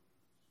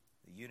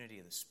 The unity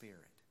of the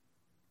Spirit.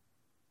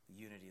 The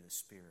unity of the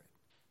Spirit.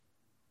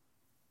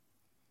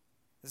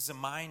 This is a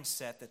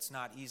mindset that's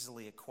not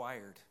easily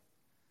acquired.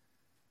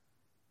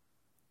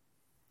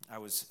 I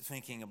was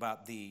thinking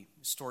about the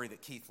story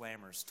that Keith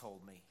Lammers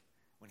told me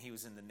when he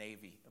was in the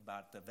Navy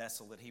about the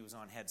vessel that he was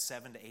on, had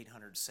 700 to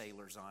 800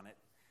 sailors on it.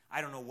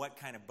 I don't know what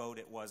kind of boat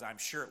it was. I'm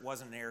sure it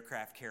wasn't an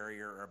aircraft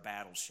carrier or a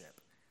battleship.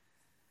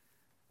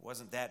 It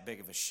wasn't that big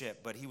of a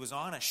ship, but he was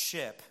on a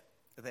ship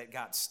that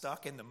got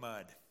stuck in the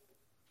mud.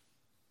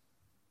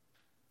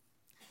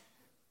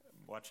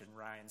 I'm watching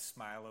Ryan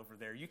smile over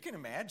there. You can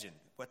imagine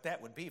what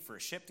that would be for a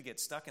ship to get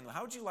stuck in.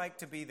 How would you like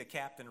to be the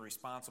captain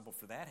responsible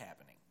for that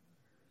happening?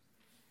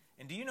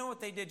 And do you know what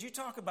they did? You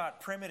talk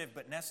about primitive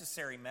but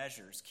necessary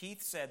measures.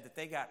 Keith said that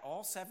they got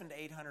all 700 to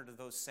 800 of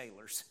those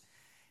sailors,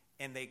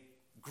 and they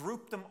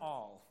grouped them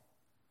all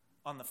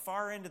on the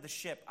far end of the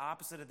ship.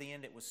 Opposite of the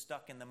end, it was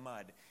stuck in the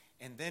mud.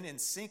 And then in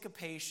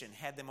syncopation,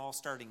 had them all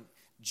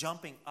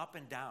jumping up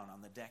and down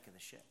on the deck of the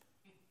ship.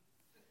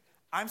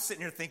 I'm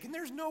sitting here thinking,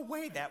 there's no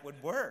way that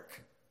would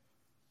work.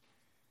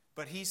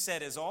 But he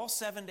said, as all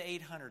 700 to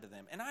 800 of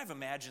them, and I've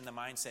imagined the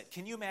mindset.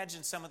 Can you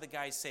imagine some of the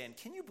guys saying,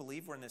 "Can you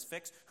believe we're in this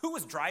fix? Who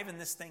was driving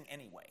this thing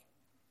anyway?"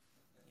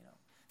 You know,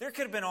 there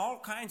could have been all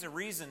kinds of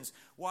reasons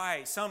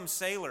why some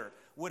sailor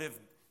would have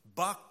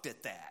bucked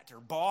at that or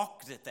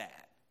balked at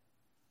that.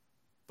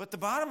 But the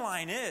bottom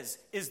line is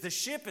the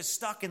ship is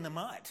stuck in the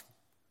mud.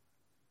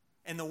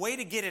 And the way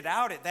to get it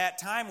out at that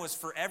time was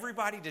for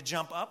everybody to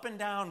jump up and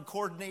down,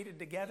 coordinated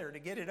together to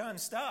get it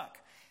unstuck.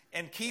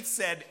 And Keith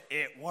said,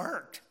 it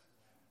worked.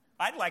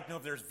 I'd like to know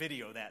if there's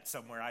video of that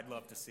somewhere. I'd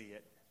love to see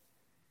it.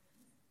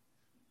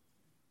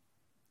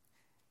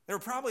 There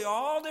were probably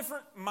all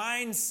different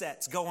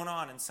mindsets going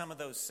on in some of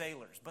those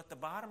sailors. But the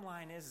bottom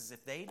line is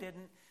if they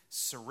didn't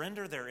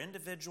surrender their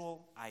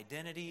individual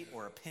identity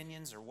or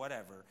opinions or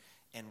whatever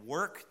and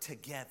work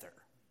together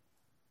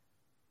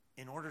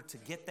in order to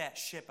get that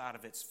ship out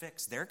of its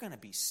fix, they're going to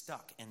be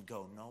stuck and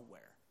go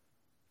nowhere.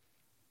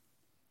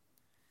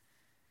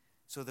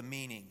 So the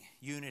meaning,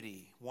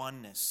 unity,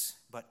 oneness,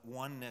 but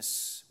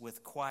oneness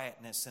with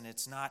quietness. And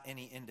it's not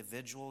any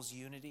individual's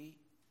unity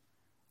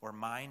or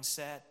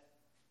mindset.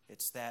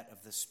 It's that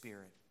of the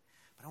Spirit.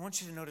 But I want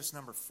you to notice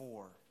number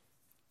 4.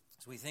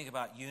 As we think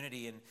about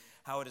unity and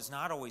how it is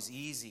not always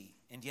easy,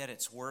 and yet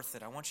it's worth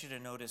it, I want you to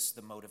notice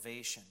the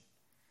motivation.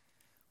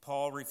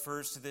 Paul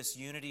refers to this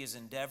unity as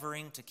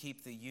endeavoring to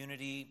keep the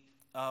unity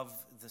of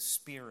the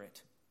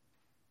Spirit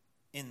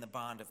in the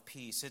bond of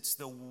peace.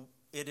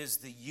 It is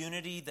the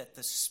unity that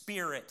the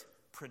Spirit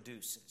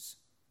produces.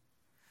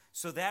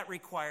 So that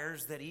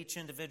requires that each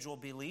individual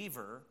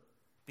believer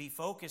be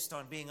focused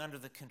on being under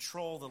the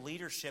control, the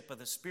leadership of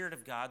the Spirit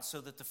of God, so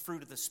that the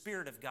fruit of the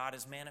Spirit of God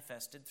is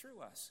manifested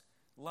through us.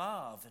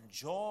 Love and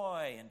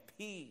joy and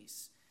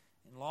peace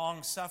and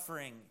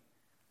long-suffering.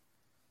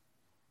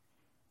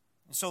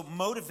 And so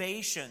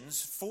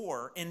motivations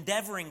for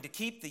endeavoring to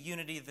keep the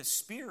unity of the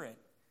Spirit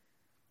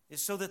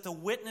is so that the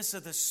witness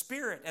of the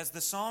Spirit, as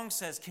the song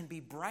says, can be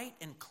bright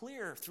and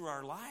clear through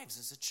our lives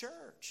as a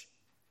church.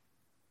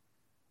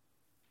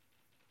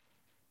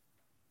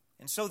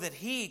 And so that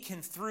He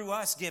can, through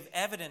us, give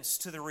evidence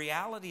to the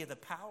reality of the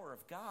power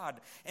of God.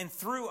 And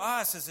through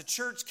us, as a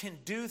church, can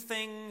do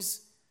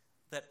things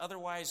that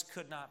otherwise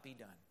could not be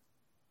done.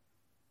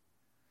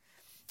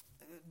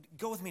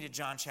 Go with me to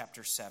John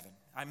chapter 7.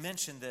 I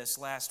mentioned this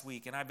last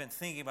week, and I've been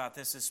thinking about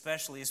this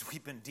especially as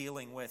we've been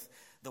dealing with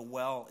the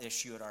well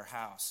issue at our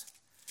house.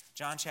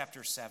 John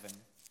chapter 7.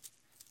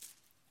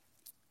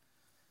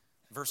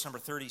 Verse number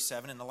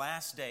 37, in the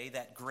last day,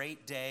 that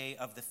great day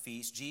of the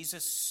feast,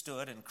 Jesus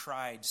stood and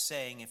cried,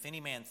 saying, if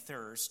any man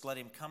thirst, let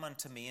him come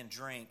unto me and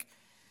drink.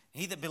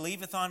 He that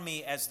believeth on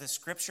me, as the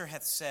Scripture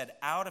hath said,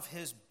 out of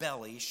his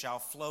belly shall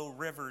flow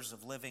rivers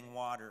of living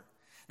water.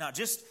 Now,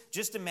 just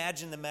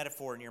imagine the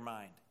metaphor in your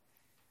mind.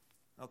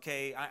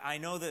 Okay, I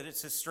know that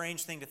it's a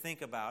strange thing to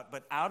think about,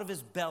 but out of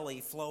his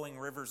belly flowing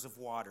rivers of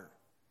water.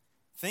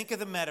 Think of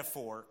the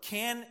metaphor.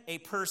 Can a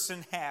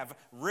person have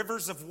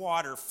rivers of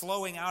water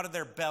flowing out of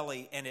their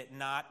belly and it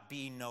not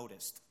be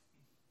noticed?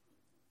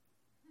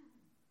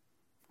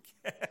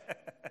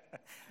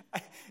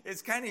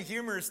 It's kind of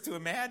humorous to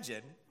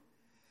imagine.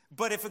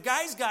 But if a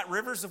guy's got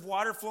rivers of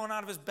water flowing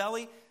out of his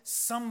belly,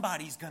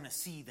 somebody's going to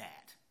see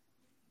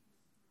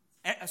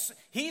that.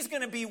 He's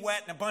going to be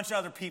wet and a bunch of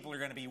other people are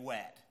going to be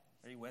wet.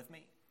 Are you with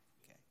me?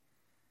 Okay.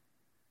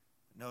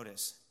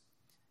 Notice.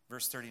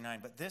 Verse 39,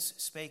 but this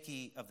spake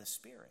he of the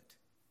Spirit,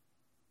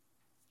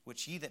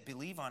 which they that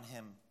believe on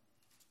him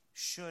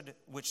should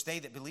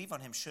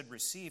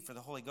receive, for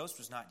the Holy Ghost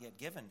was not yet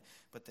given,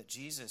 because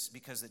Jesus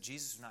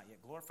was not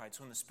yet glorified.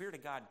 So when the Spirit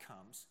of God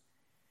comes,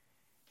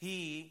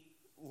 He,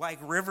 like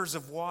rivers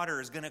of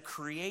water, is going to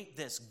create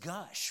this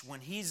gush.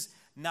 When He's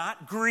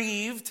not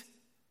grieved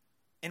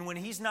and when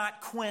He's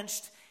not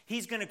quenched,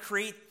 He's going to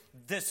create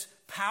this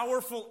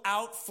powerful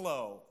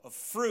outflow of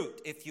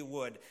fruit, if you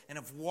would, and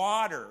of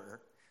water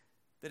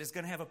that is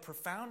going to have a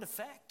profound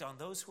effect on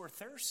those who are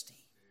thirsty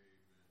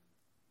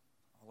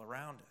all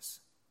around us.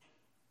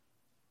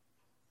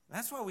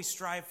 That's why we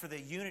strive for the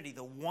unity,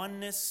 the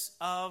oneness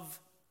of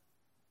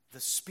the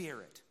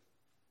Spirit,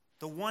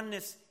 the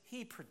oneness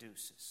He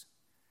produces.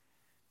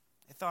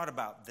 I thought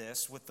about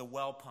this with the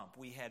well pump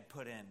we had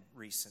put in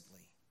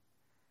recently.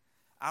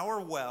 Our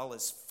well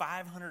is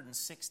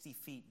 560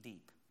 feet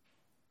deep.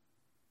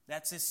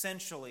 That's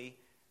essentially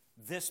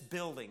this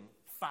building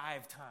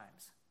 5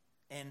 times,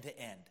 end to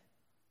end.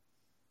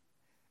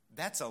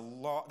 That's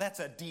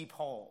a deep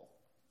hole.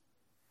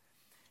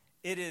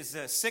 It is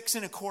 6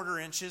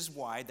 1/4 inches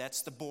wide.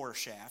 That's the bore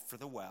shaft for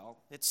the well.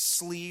 It's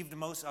sleeved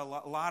a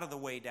lot of the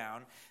way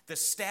down. The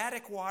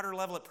static water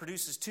level, it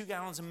produces 2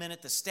 gallons a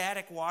minute. The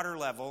static water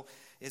level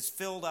is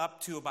filled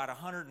up to about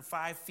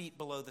 105 feet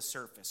below the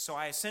surface. So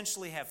I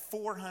essentially have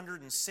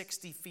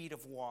 460 feet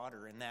of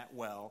water in that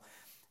well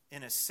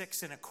in a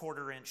 6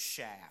 1/4 inch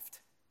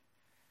shaft.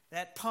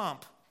 That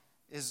pump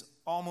is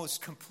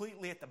almost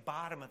completely at the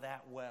bottom of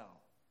that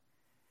well.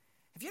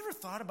 Have you ever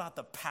thought about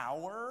the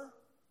power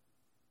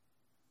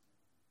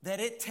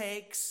that it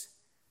takes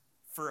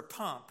for a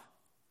pump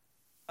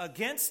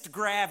against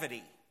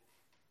gravity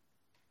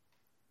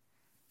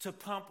to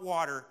pump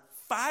water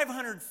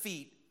 500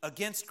 feet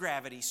against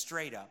gravity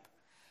straight up,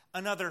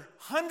 another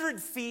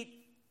 100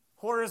 feet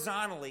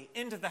horizontally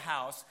into the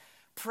house,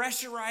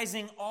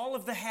 pressurizing all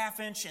of the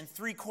 1/2-inch and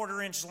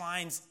 3/4-inch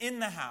lines in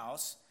the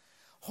house,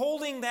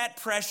 holding that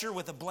pressure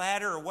with a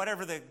bladder or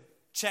whatever the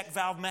check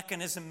valve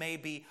mechanism may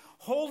be,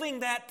 holding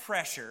that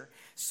pressure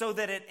so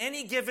that at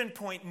any given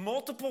point,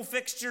 multiple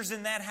fixtures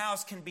in that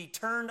house can be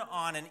turned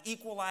on and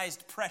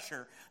equalized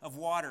pressure of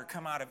water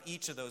come out of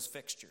each of those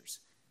fixtures.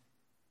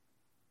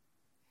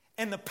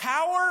 And the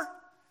power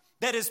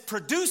that is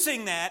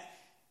producing that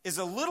is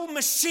a little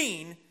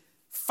machine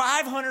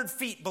 500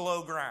 feet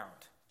below ground,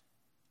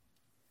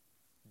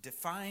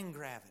 defying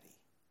gravity.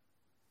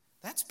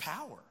 That's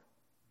power.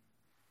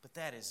 But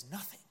that is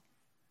nothing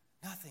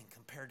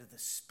compared to the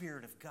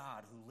Spirit of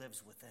God who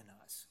lives within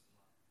us.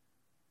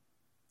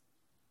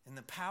 And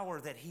the power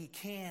that He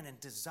can and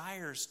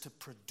desires to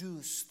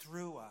produce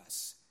through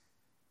us,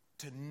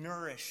 to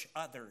nourish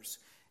others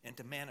and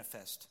to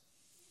manifest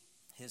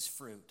His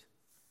fruit.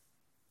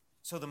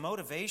 So the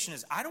motivation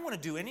is, I don't want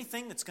to do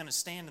anything that's going to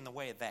stand in the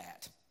way of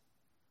that.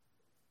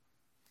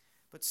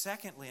 But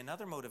secondly,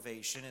 another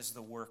motivation is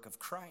the work of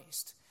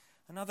Christ.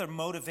 Another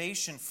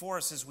motivation for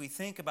us as we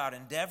think about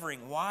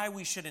endeavoring, why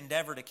we should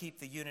endeavor to keep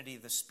the unity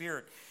of the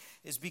Spirit,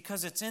 is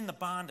because it's in the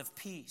bond of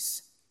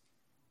peace.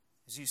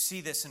 As you see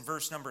this in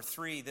verse number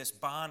 3, this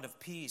bond of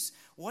peace.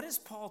 What is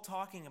Paul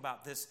talking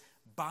about, this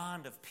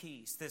bond of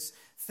peace? This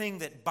thing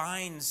that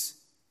binds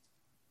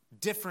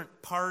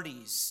different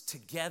parties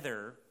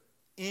together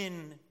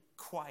in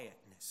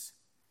quietness.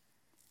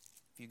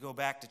 If you go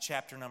back to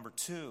chapter number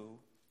 2,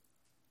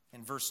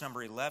 in verse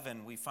number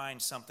 11, we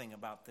find something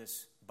about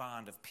this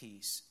bond of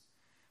peace.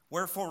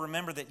 Wherefore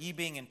remember that ye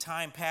being in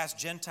time past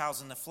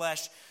Gentiles in the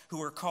flesh,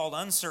 who are called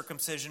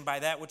uncircumcision by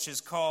that which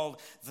is called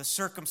the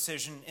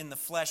circumcision in the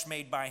flesh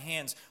made by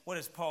hands. What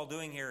is Paul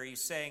doing here? He's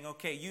saying,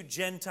 okay, you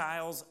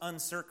Gentiles,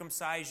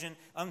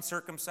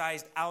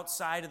 uncircumcised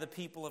outside of the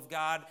people of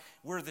God.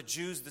 We're the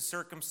Jews, the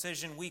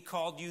circumcision. We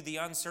called you the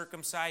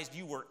uncircumcised.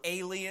 You were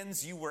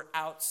aliens. You were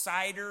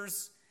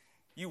outsiders.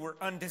 You were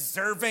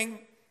undeserving.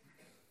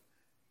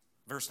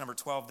 Verse number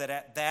 12, that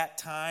at that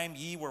time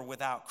ye were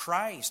without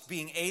Christ,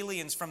 being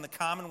aliens from the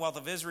commonwealth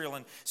of Israel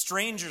and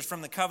strangers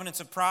from the covenants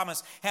of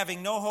promise,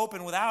 having no hope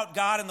and without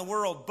God in the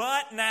world.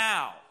 But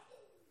now,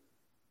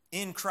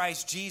 in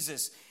Christ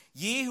Jesus,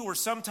 ye who were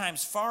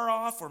sometimes far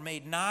off were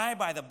made nigh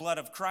by the blood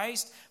of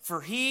Christ,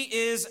 for He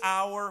is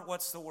our,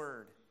 what's the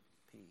word?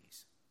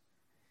 Peace.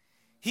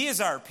 He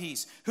is our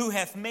peace, who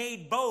hath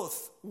made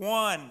both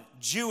one,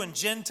 Jew and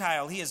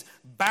Gentile. He has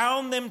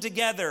bound them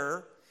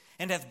together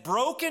and hath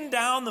broken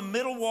down the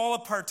middle wall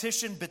of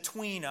partition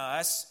between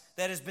us,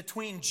 that is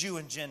between Jew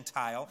and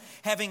Gentile,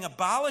 having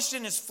abolished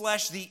in His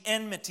flesh the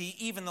enmity,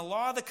 even the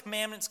law of the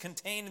commandments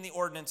contained in the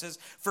ordinances,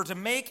 for to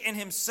make in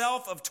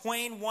Himself of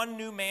twain one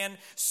new man,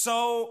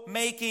 so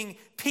making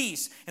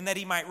peace, and that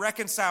He might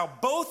reconcile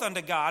both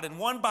unto God in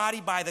one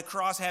body by the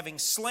cross, having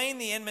slain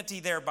the enmity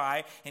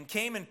thereby, and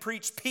came and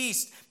preached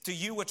peace to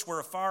you which were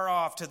afar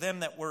off, to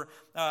them that were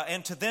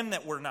and to them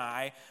that were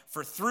nigh.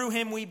 For through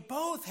Him we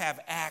both have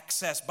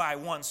access by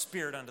one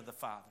Spirit unto the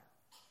Father.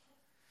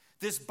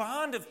 This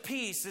bond of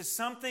peace is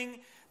something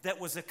that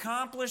was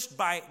accomplished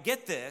by,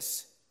 get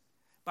this,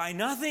 by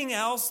nothing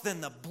else than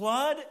the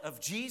blood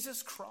of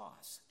Jesus'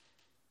 cross.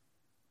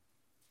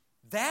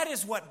 That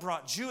is what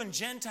brought Jew and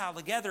Gentile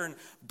together and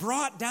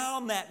brought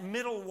down that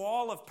middle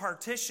wall of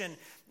partition.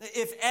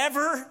 If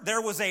ever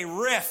there was a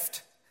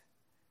rift,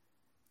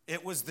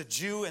 it was the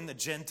Jew and the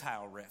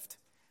Gentile rift.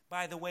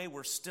 By the way,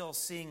 we're still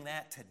seeing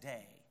that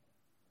today.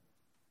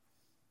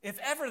 If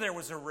ever there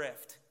was a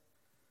rift,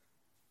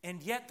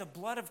 and yet the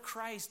blood of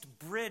Christ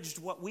bridged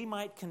what we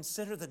might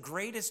consider the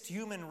greatest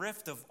human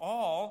rift of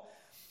all.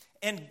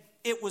 And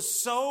it was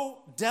so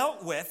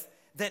dealt with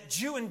that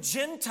Jew and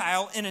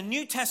Gentile in a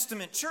New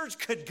Testament church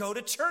could go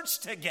to church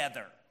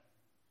together.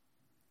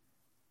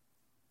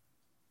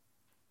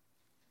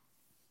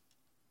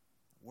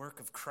 The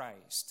work of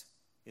Christ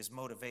is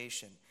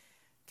motivation.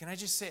 Can I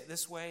just say it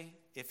this way?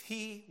 If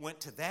He went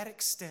to that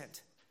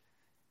extent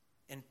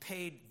and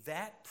paid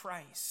that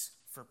price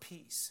for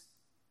peace,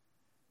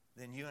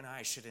 then you and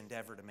I should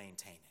endeavor to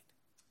maintain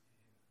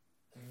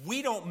it.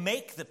 We don't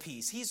make the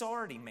peace. He's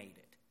already made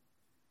it.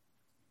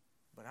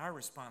 But our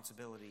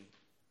responsibility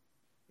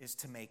is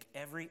to make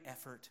every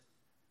effort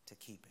to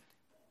keep it.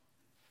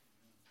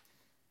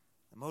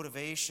 The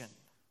motivation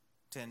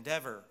to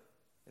endeavor,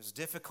 as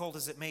difficult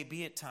as it may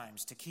be at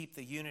times, to keep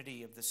the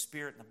unity of the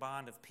Spirit and the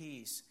bond of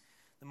peace,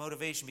 the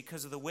motivation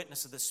because of the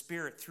witness of the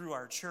Spirit through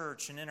our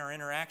church and in our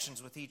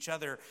interactions with each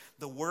other,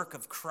 the work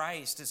of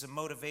Christ is a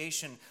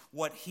motivation,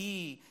 what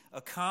He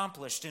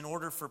accomplished in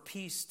order for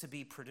peace to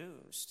be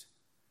produced.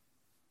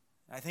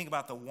 I think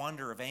about the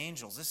wonder of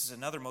angels. This is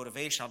another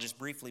motivation I'll just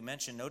briefly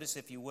mention. Notice,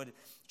 if you would,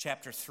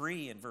 chapter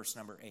 3 and verse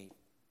number 8.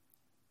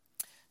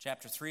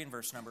 Chapter 3 and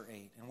verse number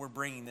 8. And we're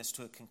bringing this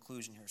to a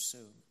conclusion here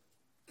soon.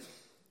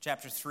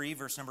 Chapter 3,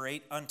 verse number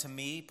 8, unto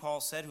me,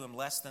 Paul said, who am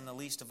less than the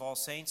least of all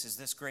saints, is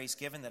this grace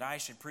given, that I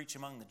should preach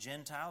among the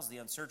Gentiles the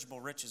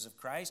unsearchable riches of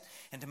Christ,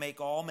 and to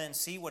make all men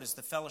see what is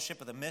the fellowship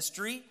of the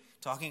mystery,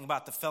 talking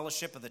about the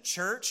fellowship of the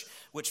church,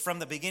 which from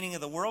the beginning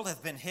of the world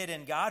hath been hid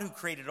in God, who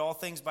created all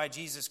things by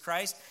Jesus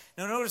Christ.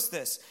 Now notice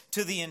this,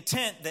 to the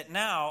intent that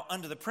now,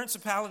 under the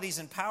principalities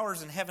and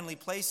powers in heavenly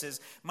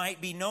places,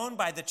 might be known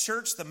by the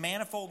church the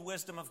manifold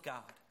wisdom of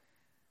God.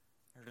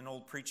 I heard an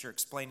old preacher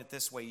explain it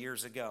this way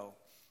years ago,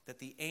 that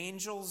the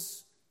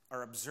angels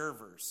are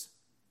observers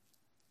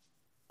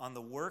on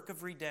the work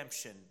of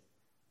redemption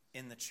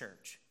in the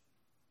church.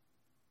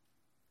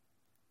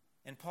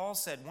 And Paul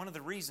said one of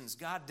the reasons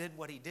God did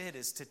what he did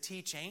is to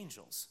teach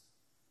angels.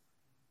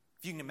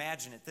 If you can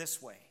imagine it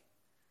this way,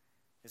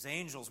 as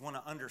angels want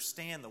to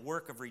understand the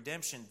work of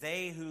redemption,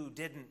 they who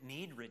didn't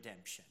need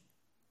redemption,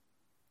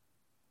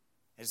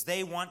 as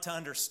they want to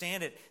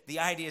understand it, the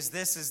idea is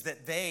this, is that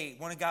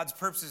one of God's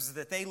purposes is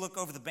that they look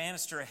over the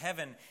banister of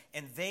heaven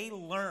and they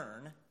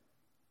learn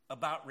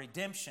about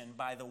redemption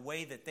by the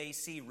way that they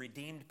see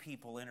redeemed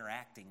people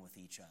interacting with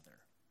each other.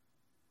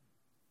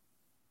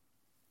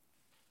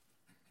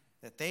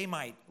 That they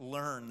might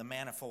learn the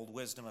manifold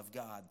wisdom of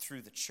God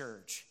through the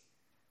church.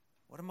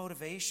 What a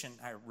motivation.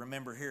 I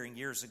remember hearing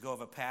years ago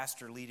of a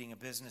pastor leading a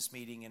business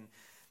meeting, and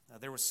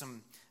there was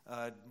some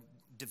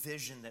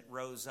division that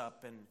rose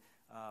up and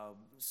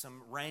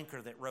some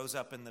rancor that rose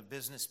up in the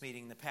business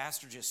meeting. The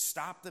pastor just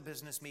stopped the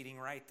business meeting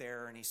right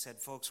there, and he said,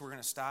 folks, we're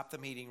going to stop the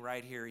meeting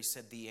right here. He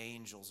said, the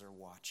angels are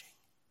watching.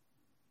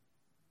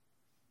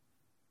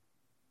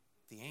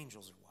 The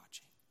angels are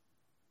watching.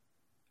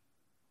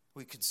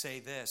 We could say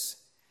this,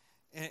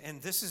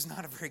 and this is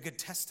not a very good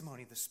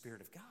testimony of the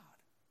Spirit of God.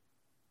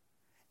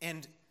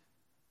 And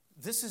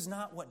this is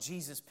not what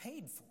Jesus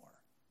paid for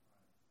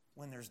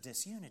when there's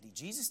disunity.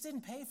 Jesus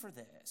didn't pay for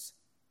this.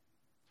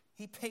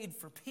 He paid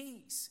for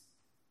peace.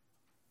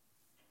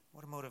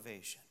 What a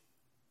motivation.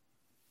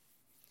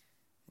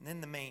 And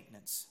then the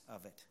maintenance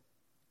of it.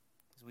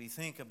 As we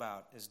think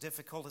about, as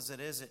difficult as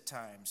it is at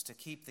times to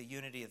keep the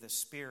unity of the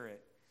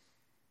Spirit,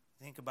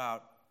 think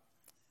about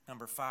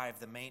number 5,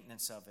 the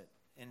maintenance of it.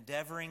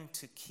 Endeavoring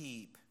to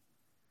keep.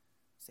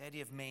 It's the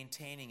idea of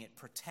maintaining it,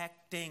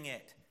 protecting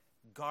it,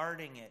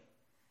 guarding it,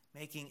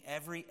 making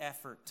every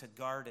effort to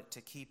guard it,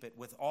 to keep it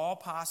with all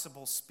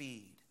possible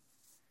speed.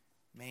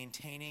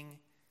 Maintaining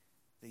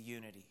the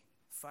unity,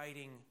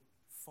 fighting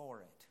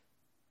for it.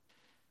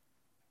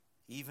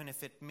 Even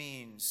if it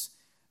means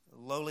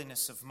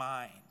lowliness of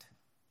mind,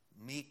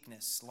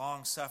 meekness,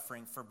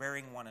 long-suffering,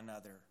 forbearing one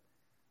another,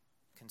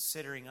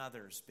 considering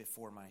others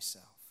before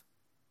myself.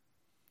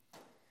 I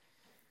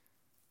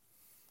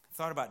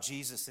thought about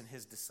Jesus and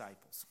his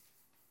disciples.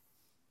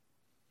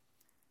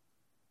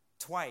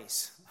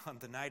 Twice on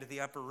the night of the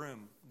upper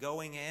room,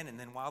 going in, and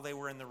then while they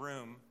were in the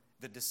room,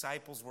 the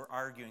disciples were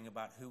arguing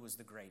about who was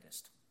the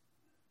greatest.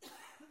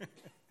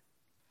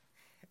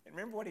 And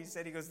remember what he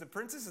said? He goes, the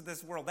princes of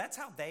this world, that's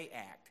how they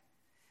act.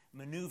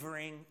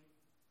 Maneuvering,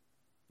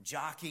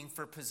 jockeying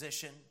for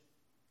position,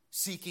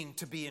 seeking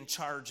to be in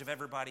charge of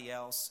everybody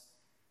else.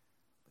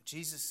 But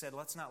Jesus said,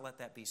 let's not let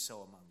that be so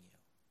among you.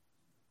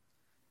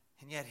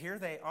 And yet here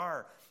they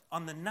are,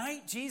 on the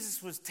night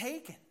Jesus was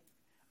taken,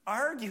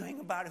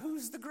 arguing about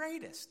who's the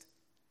greatest.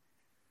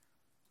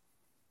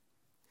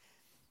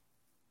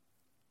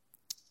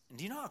 And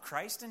do you know how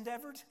Christ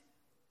endeavored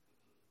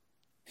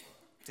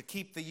to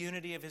keep the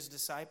unity of his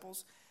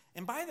disciples?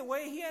 And by the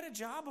way, he had a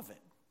job of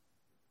it.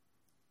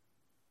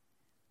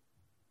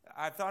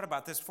 I've thought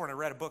about this before, and I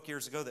read a book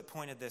years ago that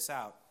pointed this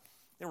out.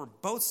 There were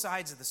both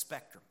sides of the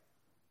spectrum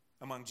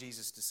among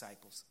Jesus'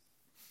 disciples.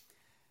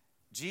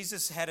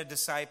 Jesus had a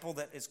disciple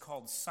that is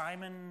called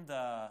Simon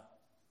the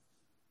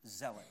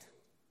Zealot.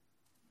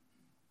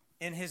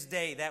 In his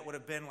day, that would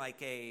have been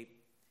like a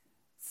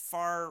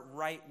far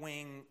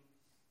right-wing,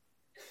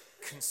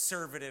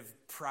 conservative,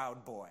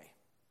 proud boy.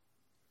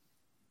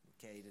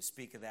 Okay, to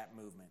speak of that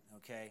movement,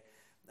 okay?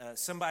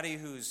 Somebody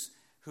who is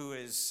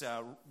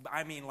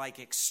like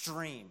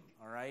extreme,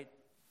 all right?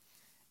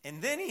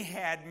 And then he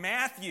had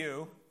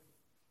Matthew,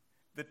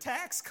 the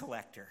tax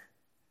collector,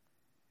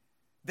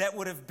 that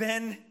would have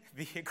been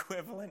the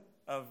equivalent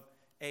of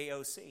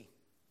AOC.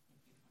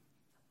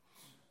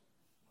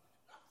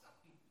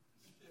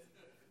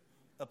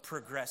 A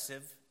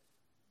progressive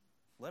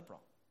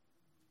liberal.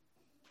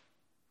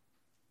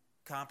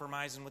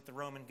 Compromising with the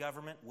Roman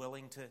government,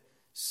 willing to,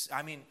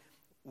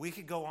 we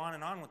could go on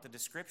and on with the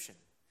description.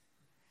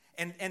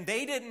 And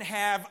they didn't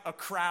have a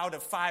crowd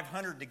of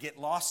 500 to get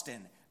lost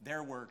in.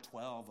 There were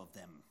 12 of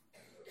them.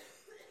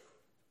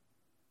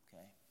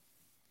 Okay?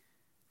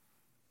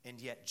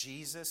 And yet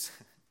Jesus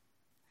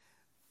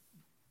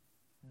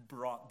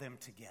brought them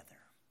together.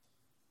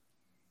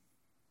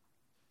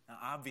 Now,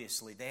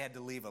 obviously, they had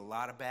to leave a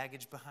lot of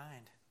baggage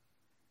behind,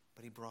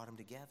 but he brought them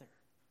together.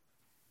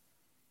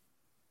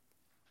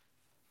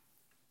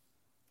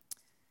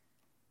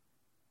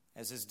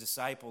 As his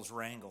disciples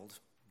wrangled,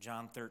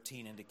 John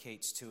 13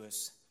 indicates to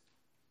us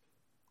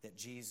that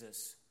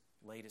Jesus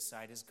laid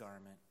aside his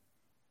garment,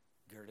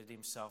 girded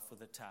himself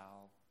with a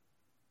towel,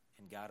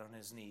 and got on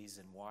his knees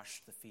and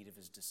washed the feet of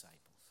his disciples.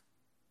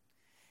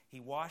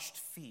 He washed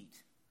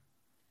feet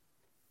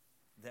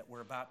that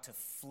were about to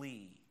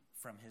flee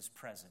from his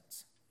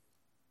presence.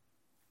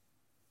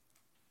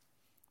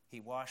 He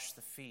washed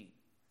the feet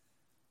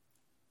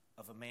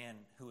of a man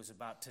who was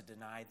about to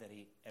deny that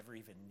he ever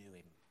even knew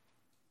him.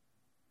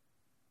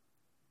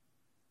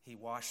 He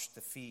washed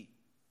the feet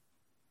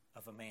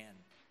of a man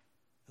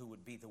who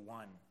would be the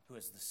one who,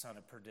 as the son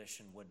of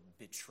perdition, would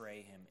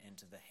betray him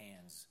into the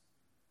hands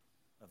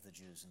of the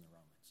Jews and the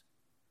Romans.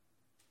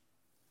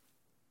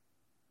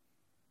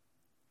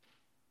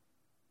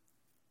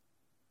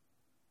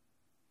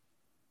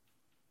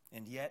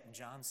 And yet, in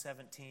John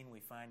 17, we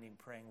find him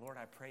praying, Lord,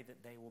 I pray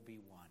that they will be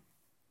one.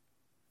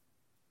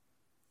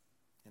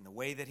 And the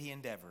way that he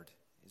endeavored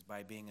is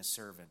by being a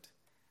servant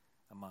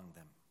among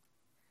them.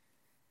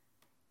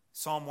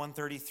 Psalm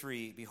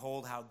 133,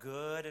 behold how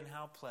good and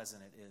how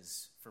pleasant it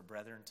is for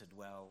brethren to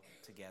dwell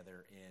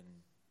together in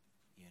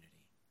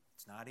unity.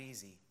 It's not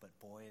easy, but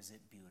boy, is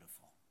it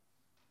beautiful.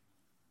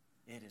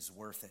 It is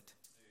worth it.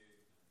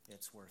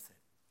 It's worth it.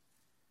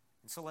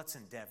 And so let's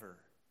endeavor,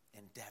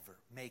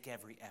 make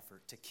every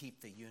effort to keep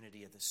the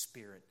unity of the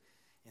Spirit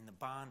in the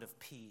bond of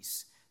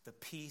peace, the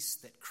peace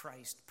that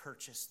Christ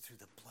purchased through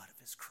the blood of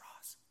his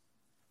cross.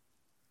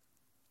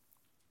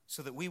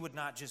 So that we would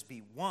not just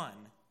be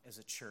one as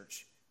a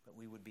church, but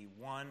we would be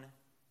one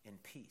in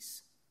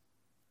peace,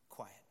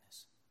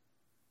 quietness.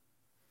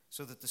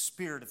 So that the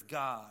Spirit of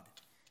God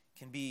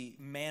can be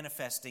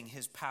manifesting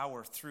his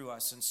power through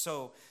us, and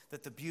so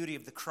that the beauty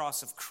of the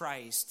cross of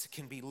Christ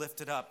can be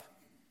lifted up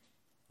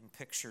and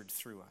pictured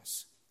through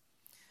us.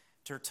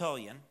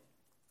 Tertullian,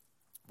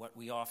 what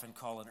we often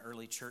call an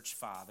early church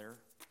father,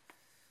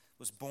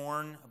 was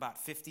born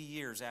about 50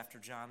 years after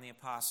John the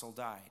Apostle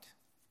died.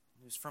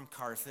 He was from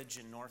Carthage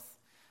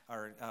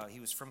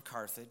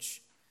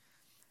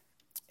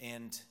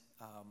and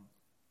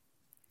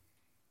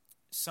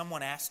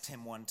someone asked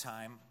him one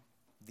time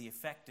the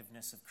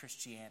effectiveness of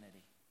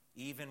Christianity,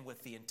 even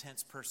with the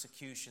intense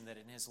persecution that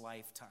in his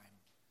lifetime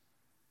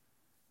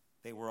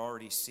they were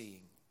already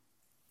seeing.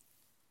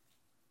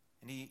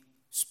 And he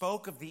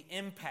spoke of the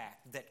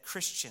impact that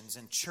Christians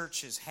and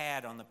churches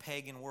had on the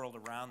pagan world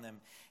around them.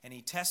 And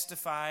he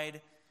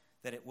testified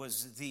that it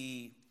was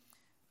the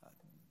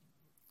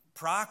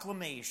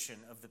proclamation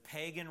of the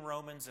pagan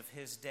Romans of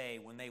his day,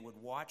 when they would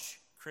watch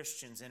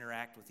Christians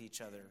interact with each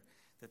other,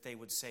 that they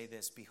would say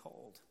this,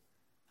 behold,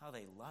 how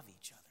they love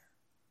each other.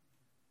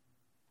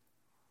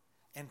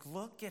 And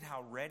look at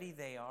how ready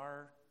they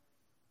are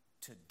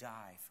to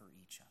die for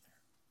each other.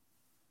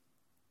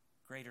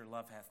 Greater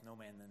love hath no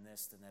man than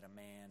this, than that a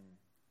man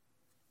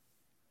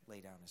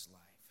lay down his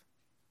life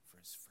for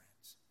his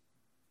friends.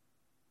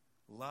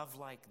 Love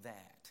like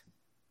that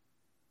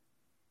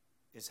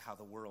is how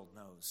the world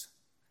knows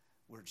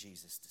we're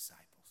Jesus'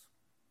 disciples.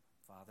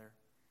 Father,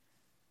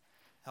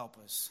 help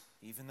us,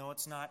 even though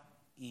it's not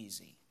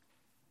easy,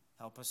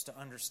 help us to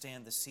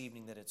understand this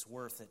evening that it's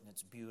worth it and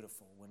it's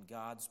beautiful when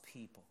God's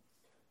people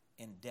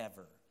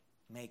endeavor,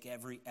 make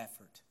every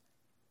effort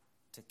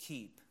to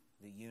keep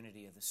the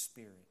unity of the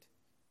Spirit,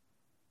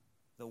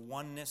 the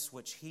oneness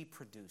which he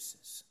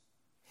produces,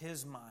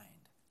 his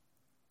mind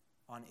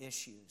on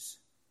issues,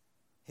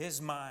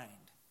 his mind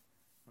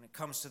when it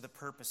comes to the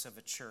purpose of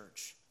a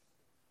church,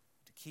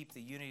 to keep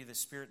the unity of the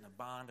Spirit in the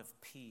bond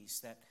of peace,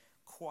 that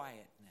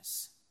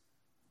quietness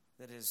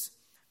that has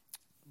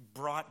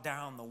brought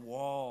down the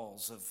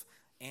walls of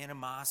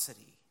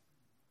animosity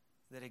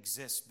that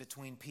exists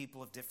between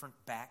people of different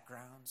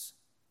backgrounds,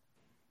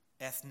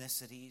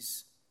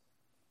 ethnicities,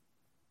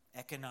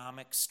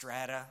 economic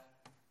strata,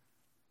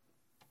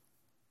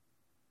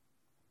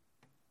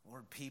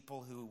 Lord,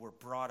 people who were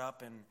brought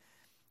up in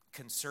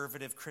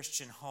conservative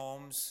Christian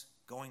homes,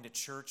 going to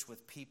church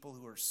with people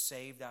who are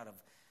saved out of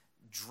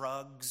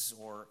drugs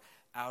or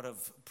out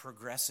of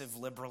progressive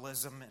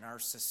liberalism in our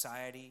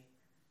society,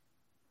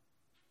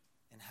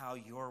 and how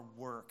your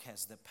work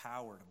has the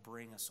power to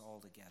bring us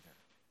all together.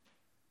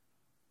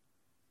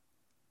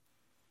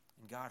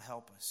 And God,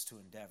 help us to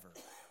endeavor.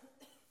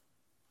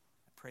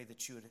 I pray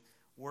that you would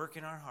work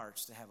in our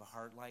hearts to have a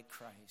heart like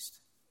Christ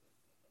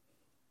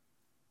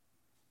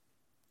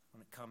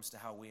when it comes to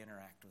how we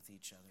interact with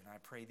each other. And I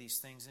pray these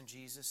things in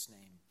Jesus'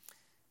 name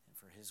and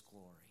for his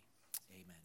glory. Amen.